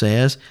 Jesus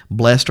says,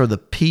 "Blessed are the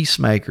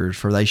peacemakers,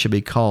 for they shall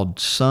be called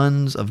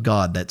sons of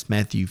God." That's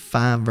Matthew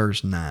 5,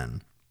 verse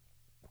 9.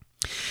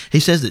 He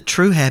says that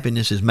true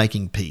happiness is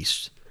making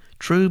peace.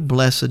 True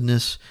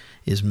blessedness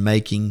is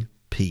making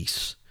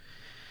peace.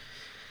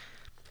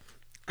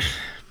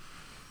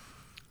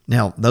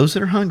 Now, those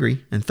that are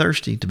hungry and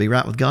thirsty to be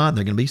right with God,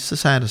 they're going to be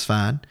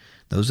satisfied.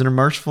 Those that are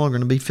merciful are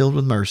going to be filled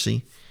with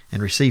mercy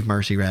and receive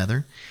mercy,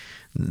 rather.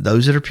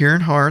 Those that are pure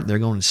in heart, they're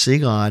going to see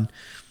God.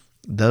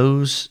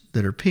 Those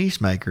that are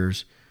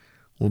peacemakers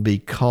will be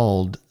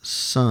called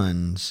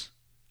sons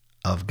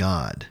of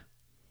God.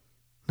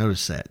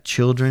 Notice that.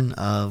 Children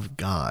of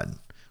God.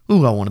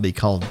 Ooh, I want to be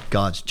called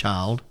God's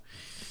child.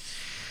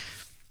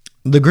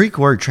 The Greek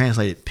word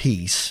translated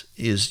peace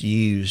is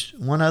used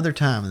one other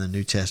time in the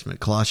New Testament,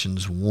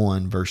 Colossians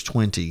 1, verse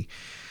 20,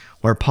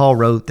 where Paul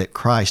wrote that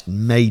Christ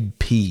made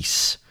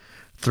peace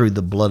through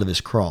the blood of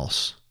his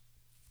cross.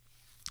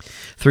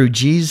 Through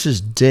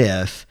Jesus'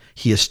 death,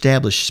 he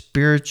established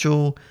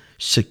spiritual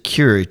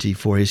security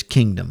for his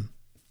kingdom.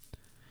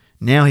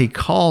 Now he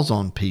calls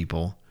on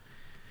people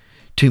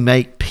to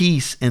make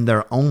peace in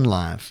their own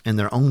life and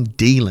their own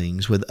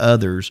dealings with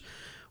others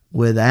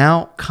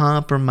without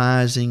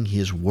compromising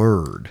his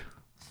word.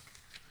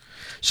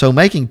 So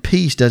making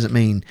peace doesn't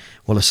mean,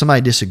 well, if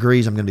somebody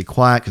disagrees, I'm going to be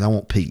quiet because I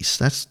want peace.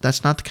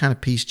 That's not the kind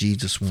of peace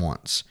Jesus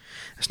wants.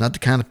 It's not the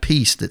kind of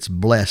peace that's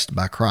blessed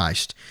by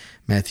Christ.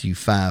 Matthew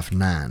 5,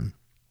 9.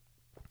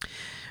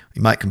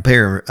 You might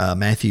compare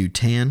Matthew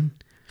 10,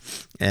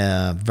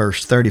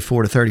 verse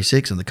 34 to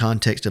 36 in the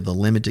context of the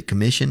limited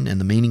commission and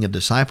the meaning of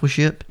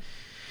discipleship.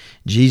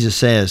 Jesus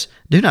says,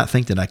 "Do not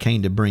think that I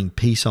came to bring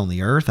peace on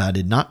the earth. I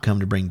did not come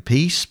to bring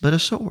peace, but a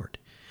sword.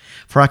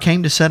 For I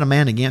came to set a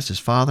man against his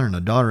father, and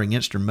a daughter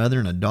against her mother,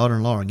 and a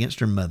daughter-in-law against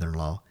her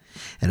mother-in-law.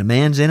 And a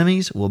man's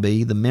enemies will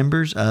be the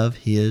members of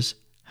his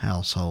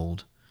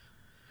household."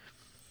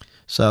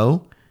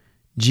 So,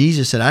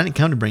 Jesus said, I didn't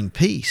come to bring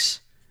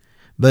peace.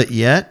 But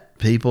yet,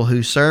 people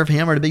who serve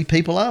him are to be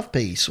people of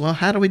peace. Well,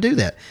 how do we do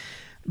that?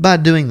 By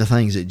doing the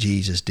things that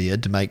Jesus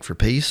did to make for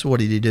peace.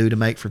 What did he do to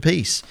make for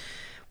peace?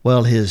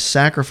 Well, his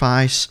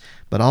sacrifice,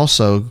 but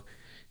also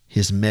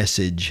his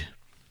message.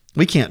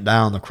 We can't die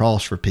on the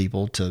cross for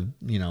people to,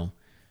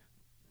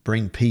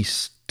 bring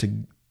peace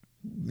to,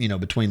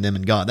 between them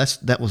and God.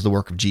 That was the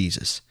work of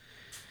Jesus.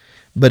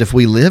 But if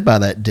we live by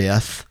that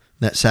death,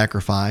 that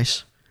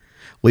sacrifice,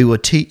 we will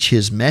teach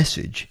his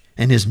message,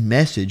 and his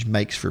message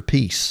makes for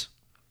peace.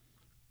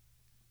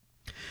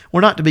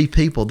 We're not to be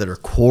people that are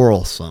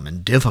quarrelsome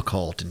and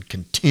difficult and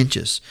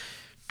contentious,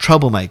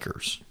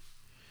 troublemakers.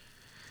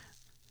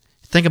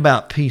 Think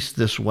about peace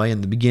this way.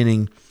 In the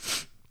beginning,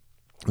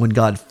 when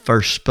God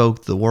first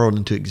spoke the world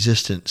into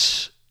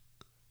existence,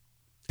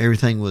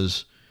 everything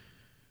was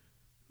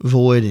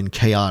void and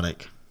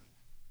chaotic.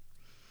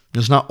 It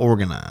was not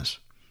organized.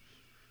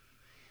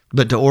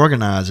 But to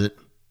organize it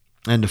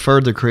and to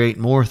further create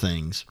more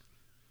things,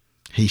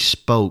 he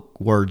spoke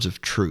words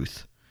of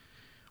truth,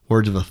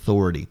 words of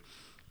authority.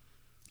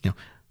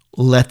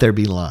 Let there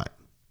be light,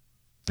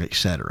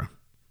 etc.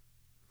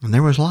 And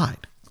there was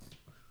light.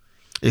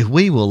 If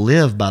we will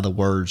live by the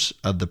words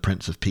of the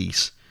Prince of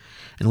Peace,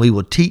 and we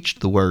will teach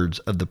the words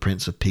of the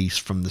Prince of Peace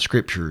from the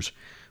Scriptures,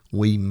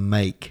 we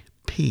make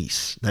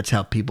peace. That's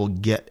how people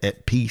get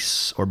at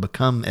peace or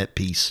become at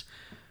peace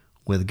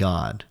with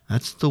God.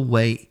 That's the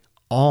way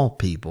all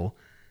people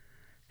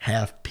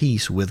have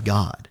peace with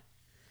God.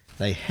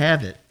 They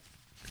have it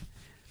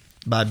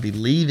by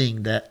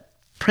believing that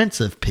Prince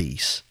of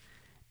Peace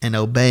and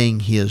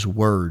obeying his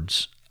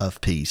words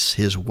of peace,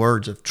 his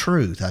words of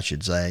truth, I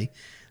should say,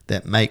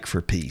 that make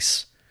for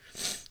peace,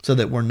 so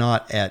that we're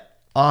not at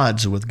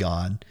odds with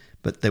God,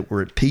 but that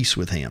we're at peace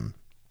with him.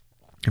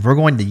 If we're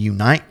going to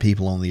unite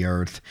people on the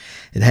earth,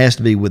 it has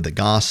to be with the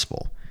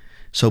gospel,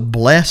 So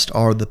blessed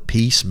are the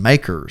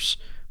peacemakers,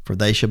 for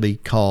they shall be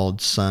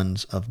called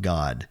sons of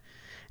God.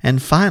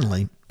 And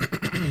finally,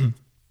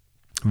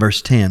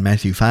 verse 10,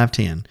 Matthew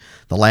 5:10,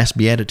 the last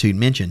beatitude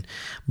mentioned,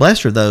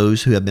 blessed are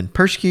those who have been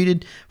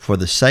persecuted for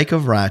the sake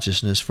of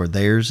righteousness, for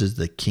theirs is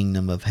the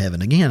kingdom of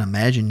heaven. Again,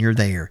 imagine you're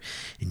there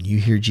and you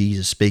hear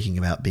Jesus speaking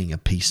about being a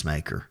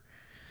peacemaker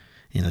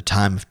in a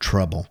time of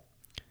trouble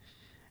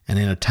and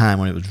in a time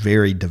when it was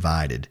very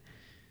divided.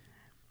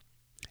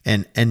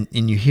 And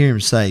you hear him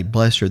say,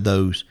 blessed are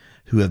those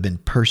who have been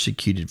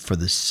persecuted for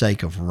the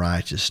sake of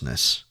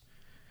righteousness,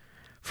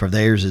 for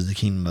theirs is the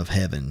kingdom of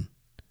heaven.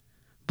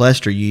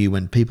 Blessed are you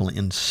when people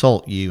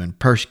insult you and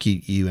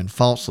persecute you and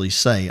falsely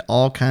say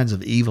all kinds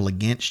of evil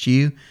against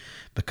you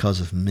because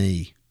of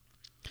me.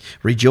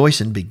 Rejoice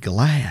and be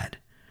glad,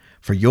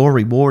 for your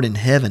reward in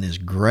heaven is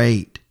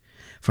great.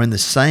 For in the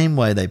same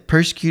way they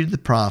persecuted the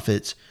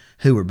prophets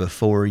who were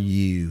before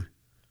you.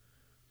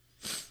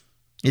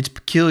 It's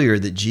peculiar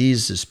that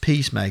Jesus'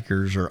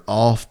 peacemakers are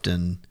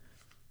often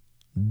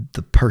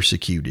the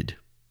persecuted.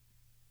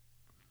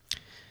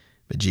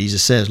 But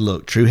Jesus says,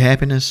 look, true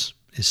happiness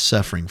is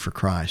suffering for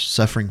Christ,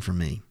 suffering for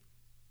me.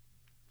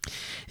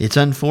 It's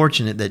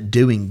unfortunate that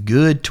doing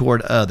good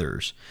toward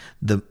others,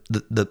 the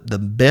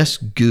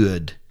best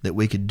good that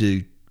we could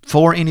do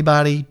for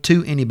anybody,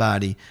 to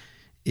anybody,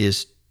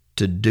 is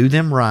to do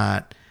them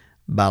right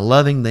by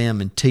loving them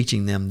and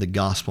teaching them the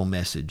gospel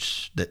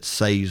message that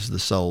saves the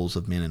souls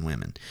of men and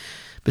women.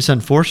 But it's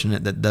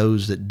unfortunate that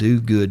those that do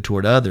good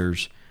toward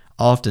others,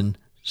 often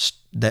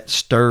that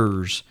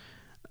stirs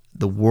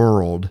the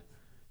world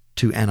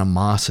to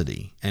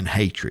animosity and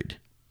hatred.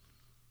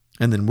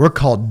 And then we're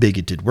called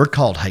bigoted, we're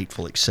called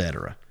hateful,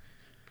 etc.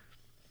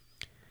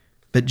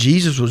 But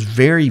Jesus was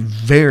very,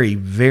 very,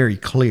 very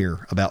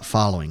clear about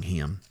following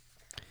him.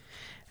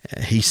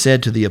 He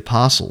said to the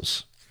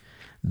apostles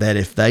that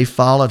if they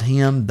followed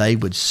him, they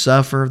would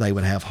suffer, they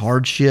would have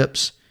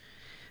hardships.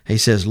 He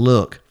says,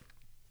 look,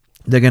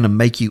 they're going to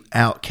make you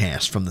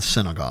outcast from the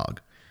synagogue.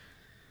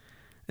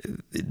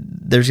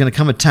 There's going to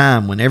come a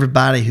time when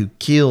everybody who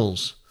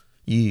kills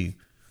you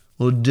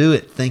will do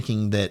it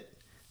thinking that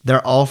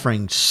they're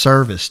offering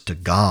service to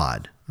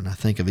God. And I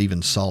think of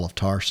even Saul of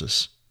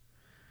Tarsus.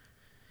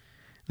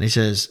 And he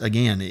says,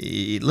 again,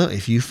 look,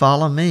 if you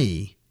follow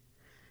me,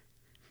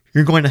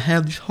 you're going to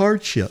have these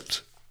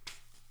hardships.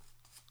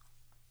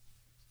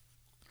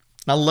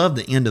 I love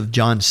the end of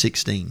John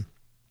 16.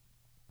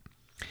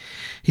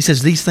 He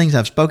says, these things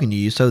I've spoken to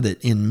you so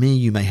that in me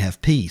you may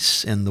have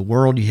peace. In the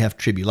world you have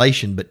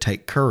tribulation, but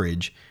take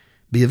courage.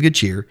 Be of good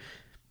cheer.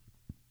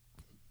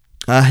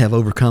 I have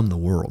overcome the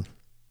world.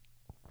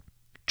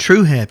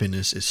 True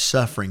happiness is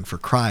suffering for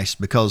Christ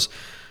because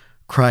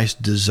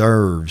Christ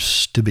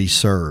deserves to be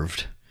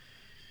served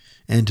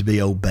and to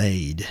be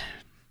obeyed,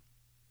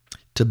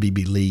 to be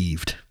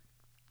believed.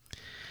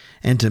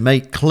 And to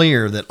make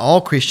clear that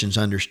all Christians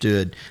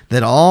understood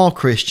that all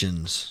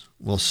Christians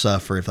will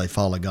suffer if they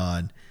follow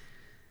God,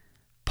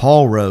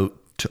 Paul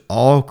wrote to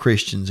all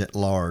Christians at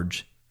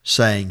large,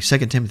 saying, 2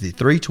 Timothy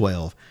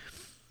 3:12,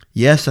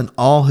 yes, and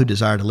all who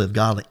desire to live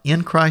godly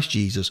in Christ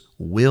Jesus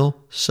will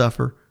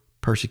suffer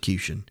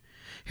persecution.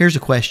 Here's a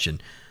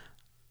question.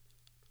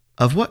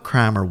 Of what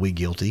crime are we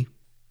guilty?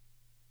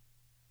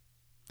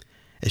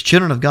 As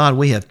children of God,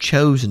 we have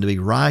chosen to be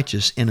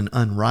righteous in an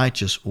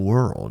unrighteous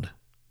world.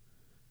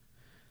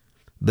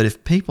 But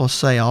if people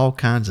say all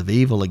kinds of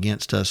evil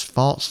against us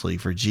falsely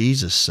for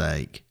Jesus'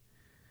 sake,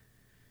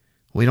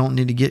 we don't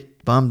need to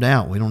get bummed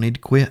out. We don't need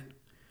to quit.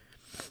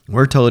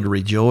 We're told to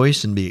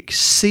rejoice and be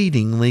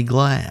exceedingly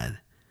glad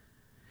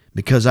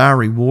because our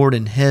reward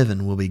in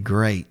heaven will be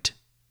great.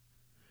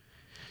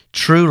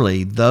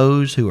 Truly,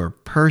 those who are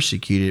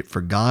persecuted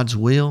for God's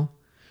will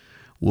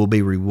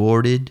be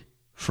rewarded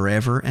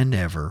forever and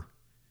ever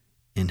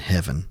in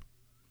heaven.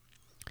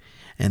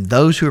 And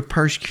those who are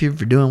persecuted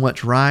for doing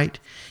what's right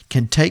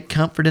can take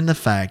comfort in the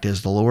fact,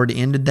 as the Lord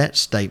ended that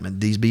statement,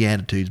 these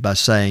Beatitudes, by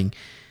saying,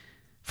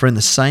 for in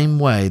the same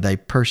way they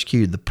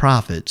persecuted the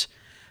prophets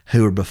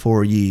who were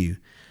before you.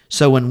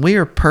 So when we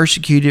are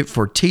persecuted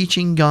for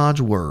teaching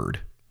God's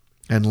word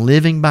and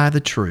living by the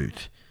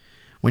truth,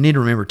 we need to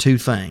remember two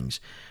things.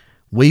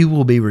 We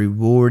will be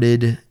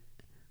rewarded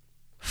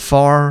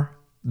far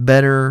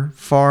better,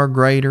 far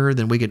greater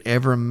than we could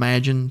ever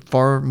imagine,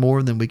 far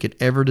more than we could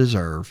ever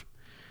deserve.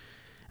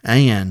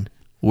 And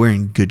we're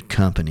in good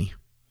company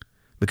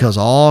because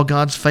all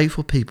God's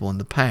faithful people in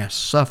the past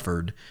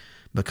suffered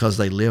because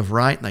they lived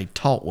right and they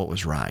taught what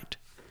was right.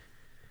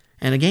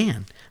 And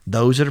again,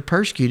 those that are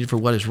persecuted for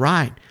what is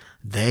right,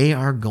 they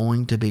are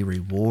going to be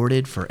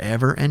rewarded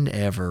forever and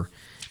ever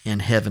in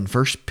heaven.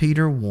 1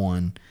 Peter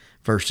 1,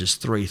 verses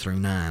 3 through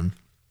 9.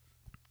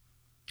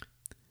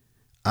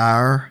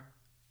 Our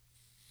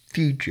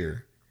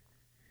future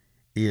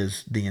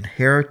is the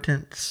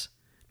inheritance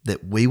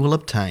that we will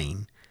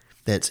obtain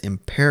that's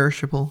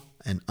imperishable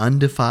and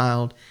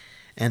undefiled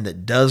and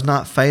that does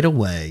not fade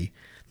away,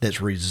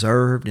 that's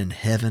reserved in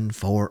heaven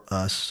for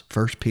us.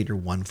 1 Peter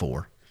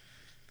 1:4.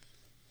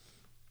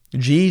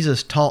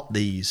 Jesus taught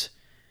these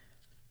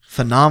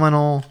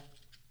phenomenal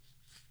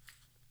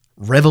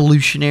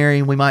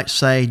revolutionary, we might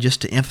say,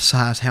 just to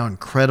emphasize how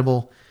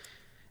incredible,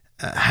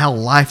 how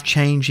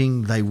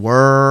life-changing they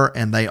were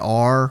and they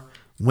are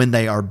when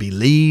they are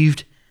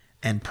believed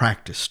and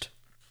practiced.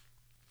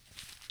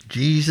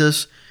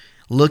 Jesus,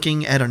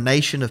 looking at a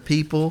nation of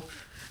people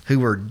who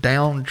were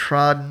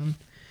downtrodden,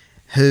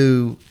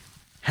 who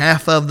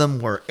half of them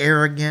were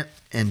arrogant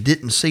and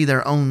didn't see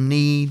their own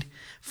need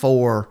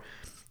for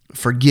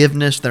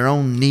forgiveness, their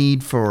own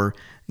need for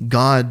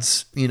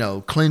God's,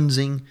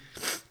 cleansing.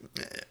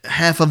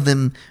 Half of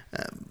them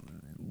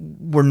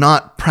were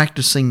not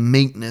practicing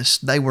meekness.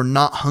 They were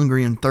not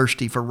hungry and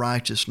thirsty for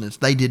righteousness.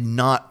 They did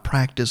not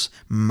practice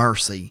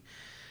mercy.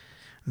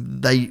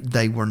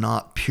 They were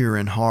not pure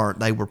in heart.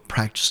 They were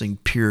practicing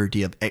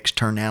purity of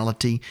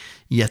externality,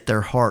 yet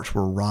their hearts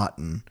were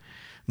rotten.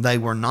 They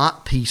were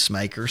not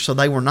peacemakers, so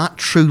they were not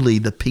truly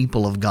the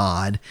people of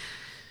God.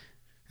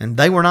 And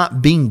they were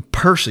not being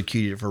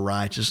persecuted for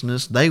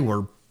righteousness.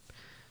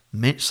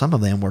 Some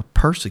of them were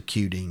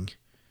persecuting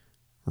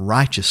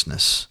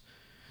righteousness.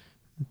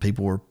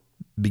 People were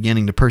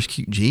beginning to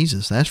persecute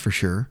Jesus, that's for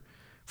sure,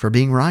 for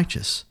being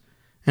righteous,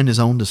 and his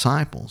own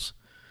disciples.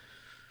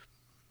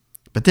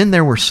 But then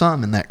there were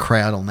some in that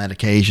crowd on that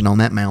occasion, on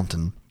that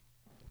mountain.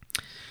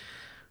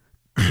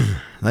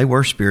 They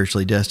were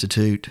spiritually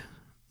destitute.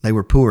 They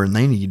were poor, and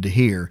they needed to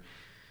hear,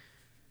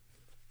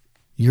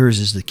 yours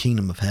is the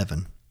kingdom of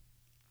heaven.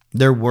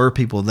 There were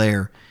people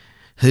there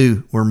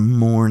who were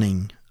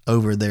mourning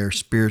over their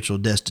spiritual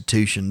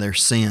destitution, their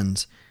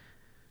sins.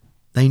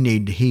 They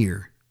need to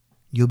hear,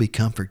 you'll be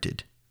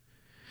comforted.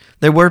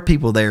 There were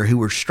people there who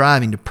were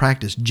striving to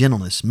practice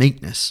gentleness,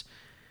 meekness,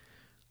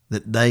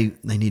 that they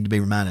need to be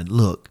reminded,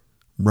 look,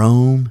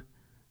 Rome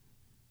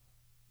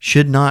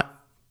should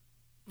not,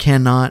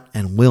 cannot,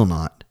 and will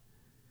not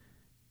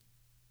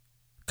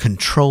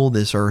control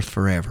this earth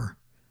forever.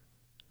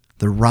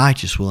 The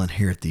righteous will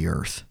inherit the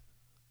earth,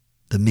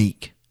 the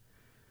meek.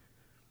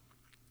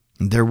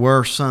 And there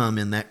were some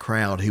in that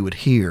crowd who would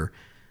hear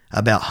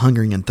about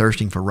hungering and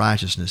thirsting for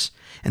righteousness,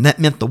 and that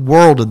meant the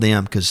world to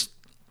them, because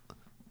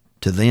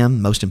to them,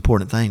 the most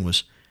important thing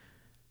was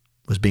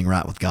being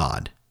right with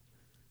God.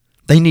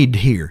 They need to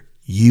hear,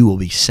 you will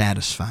be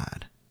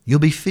satisfied. You'll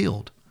be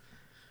filled.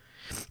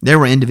 There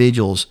were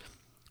individuals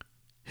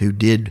who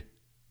did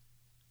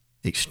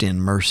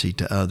extend mercy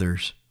to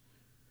others.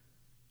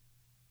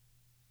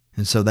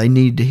 And so they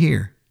need to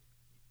hear,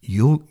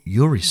 you'll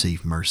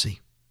receive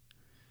mercy.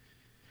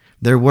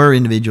 There were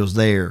individuals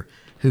there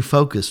who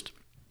focused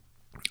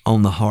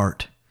on the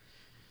heart.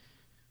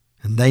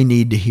 And they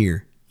need to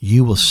hear,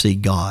 you will see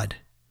God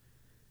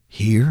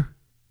here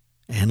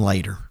and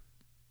later.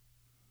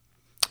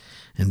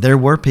 And there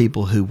were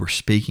people who were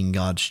speaking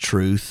God's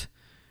truth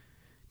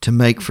to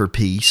make for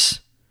peace.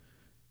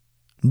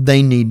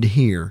 They need to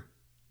hear,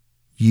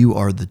 you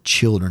are the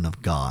children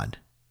of God,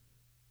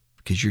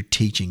 because you're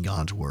teaching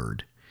God's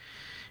word.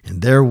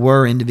 And there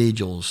were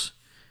individuals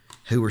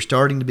who were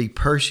starting to be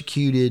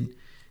persecuted,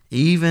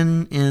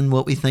 even in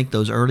what we think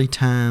those early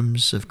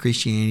times of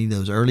Christianity,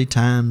 those early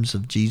times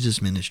of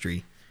Jesus'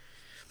 ministry.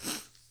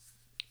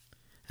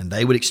 And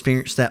they would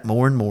experience that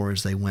more and more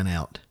as they went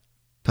out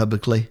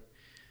publicly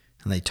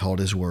and they taught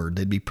his word.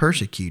 They'd be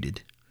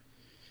persecuted.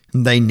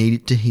 And they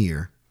needed to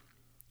hear,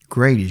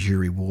 great is your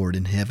reward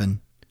in heaven.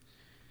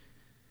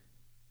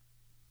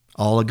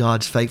 All of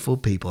God's faithful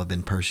people have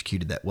been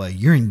persecuted that way.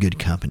 You're in good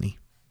company.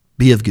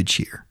 Be of good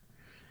cheer.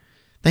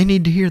 They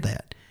need to hear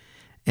that.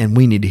 And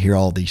we need to hear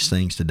all these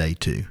things today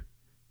too.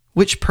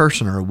 Which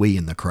person are we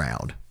in the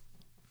crowd?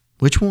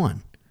 Which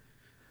one?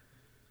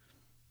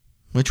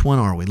 Which one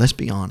are we? Let's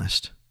be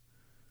honest.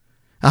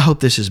 I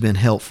hope this has been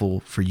helpful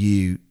for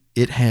you.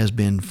 It has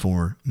been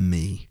for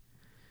me.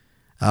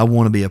 I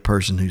want to be a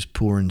person who's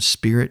poor in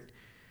spirit,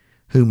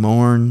 who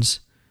mourns,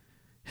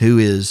 who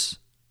is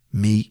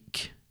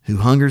meek, who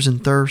hungers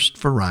and thirsts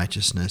for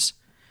righteousness,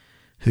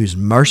 who's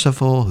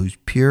merciful, who's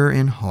pure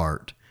in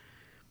heart,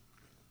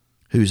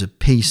 who's a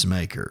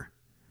peacemaker,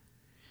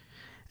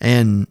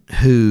 and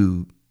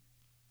who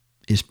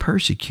is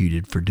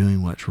persecuted for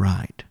doing what's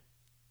right.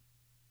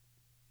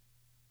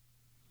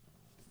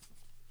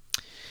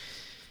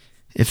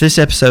 If this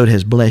episode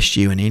has blessed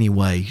you in any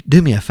way,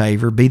 do me a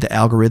favor, be the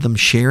algorithm,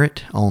 share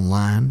it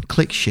online,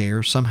 click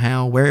share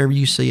somehow, wherever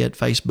you see it,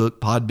 Facebook,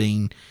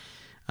 Podbean,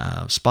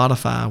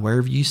 Spotify,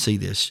 wherever you see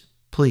this,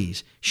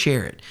 please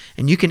share it.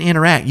 And you can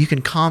interact, you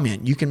can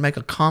comment, you can make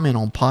a comment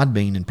on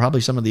Podbean and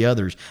probably some of the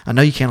others. I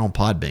know you can on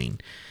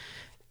Podbean.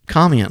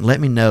 Comment,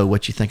 let me know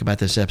what you think about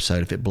this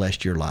episode if it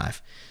blessed your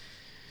life.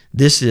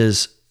 This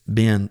has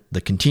been the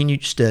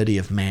continued study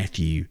of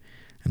Matthew.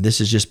 And this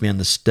has just been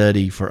the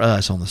study for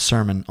us on the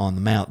Sermon on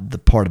the Mount, the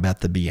part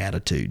about the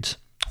Beatitudes.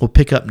 We'll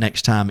pick up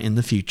next time in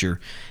the future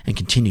and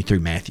continue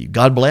through Matthew.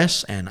 God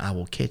bless, and I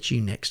will catch you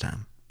next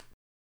time.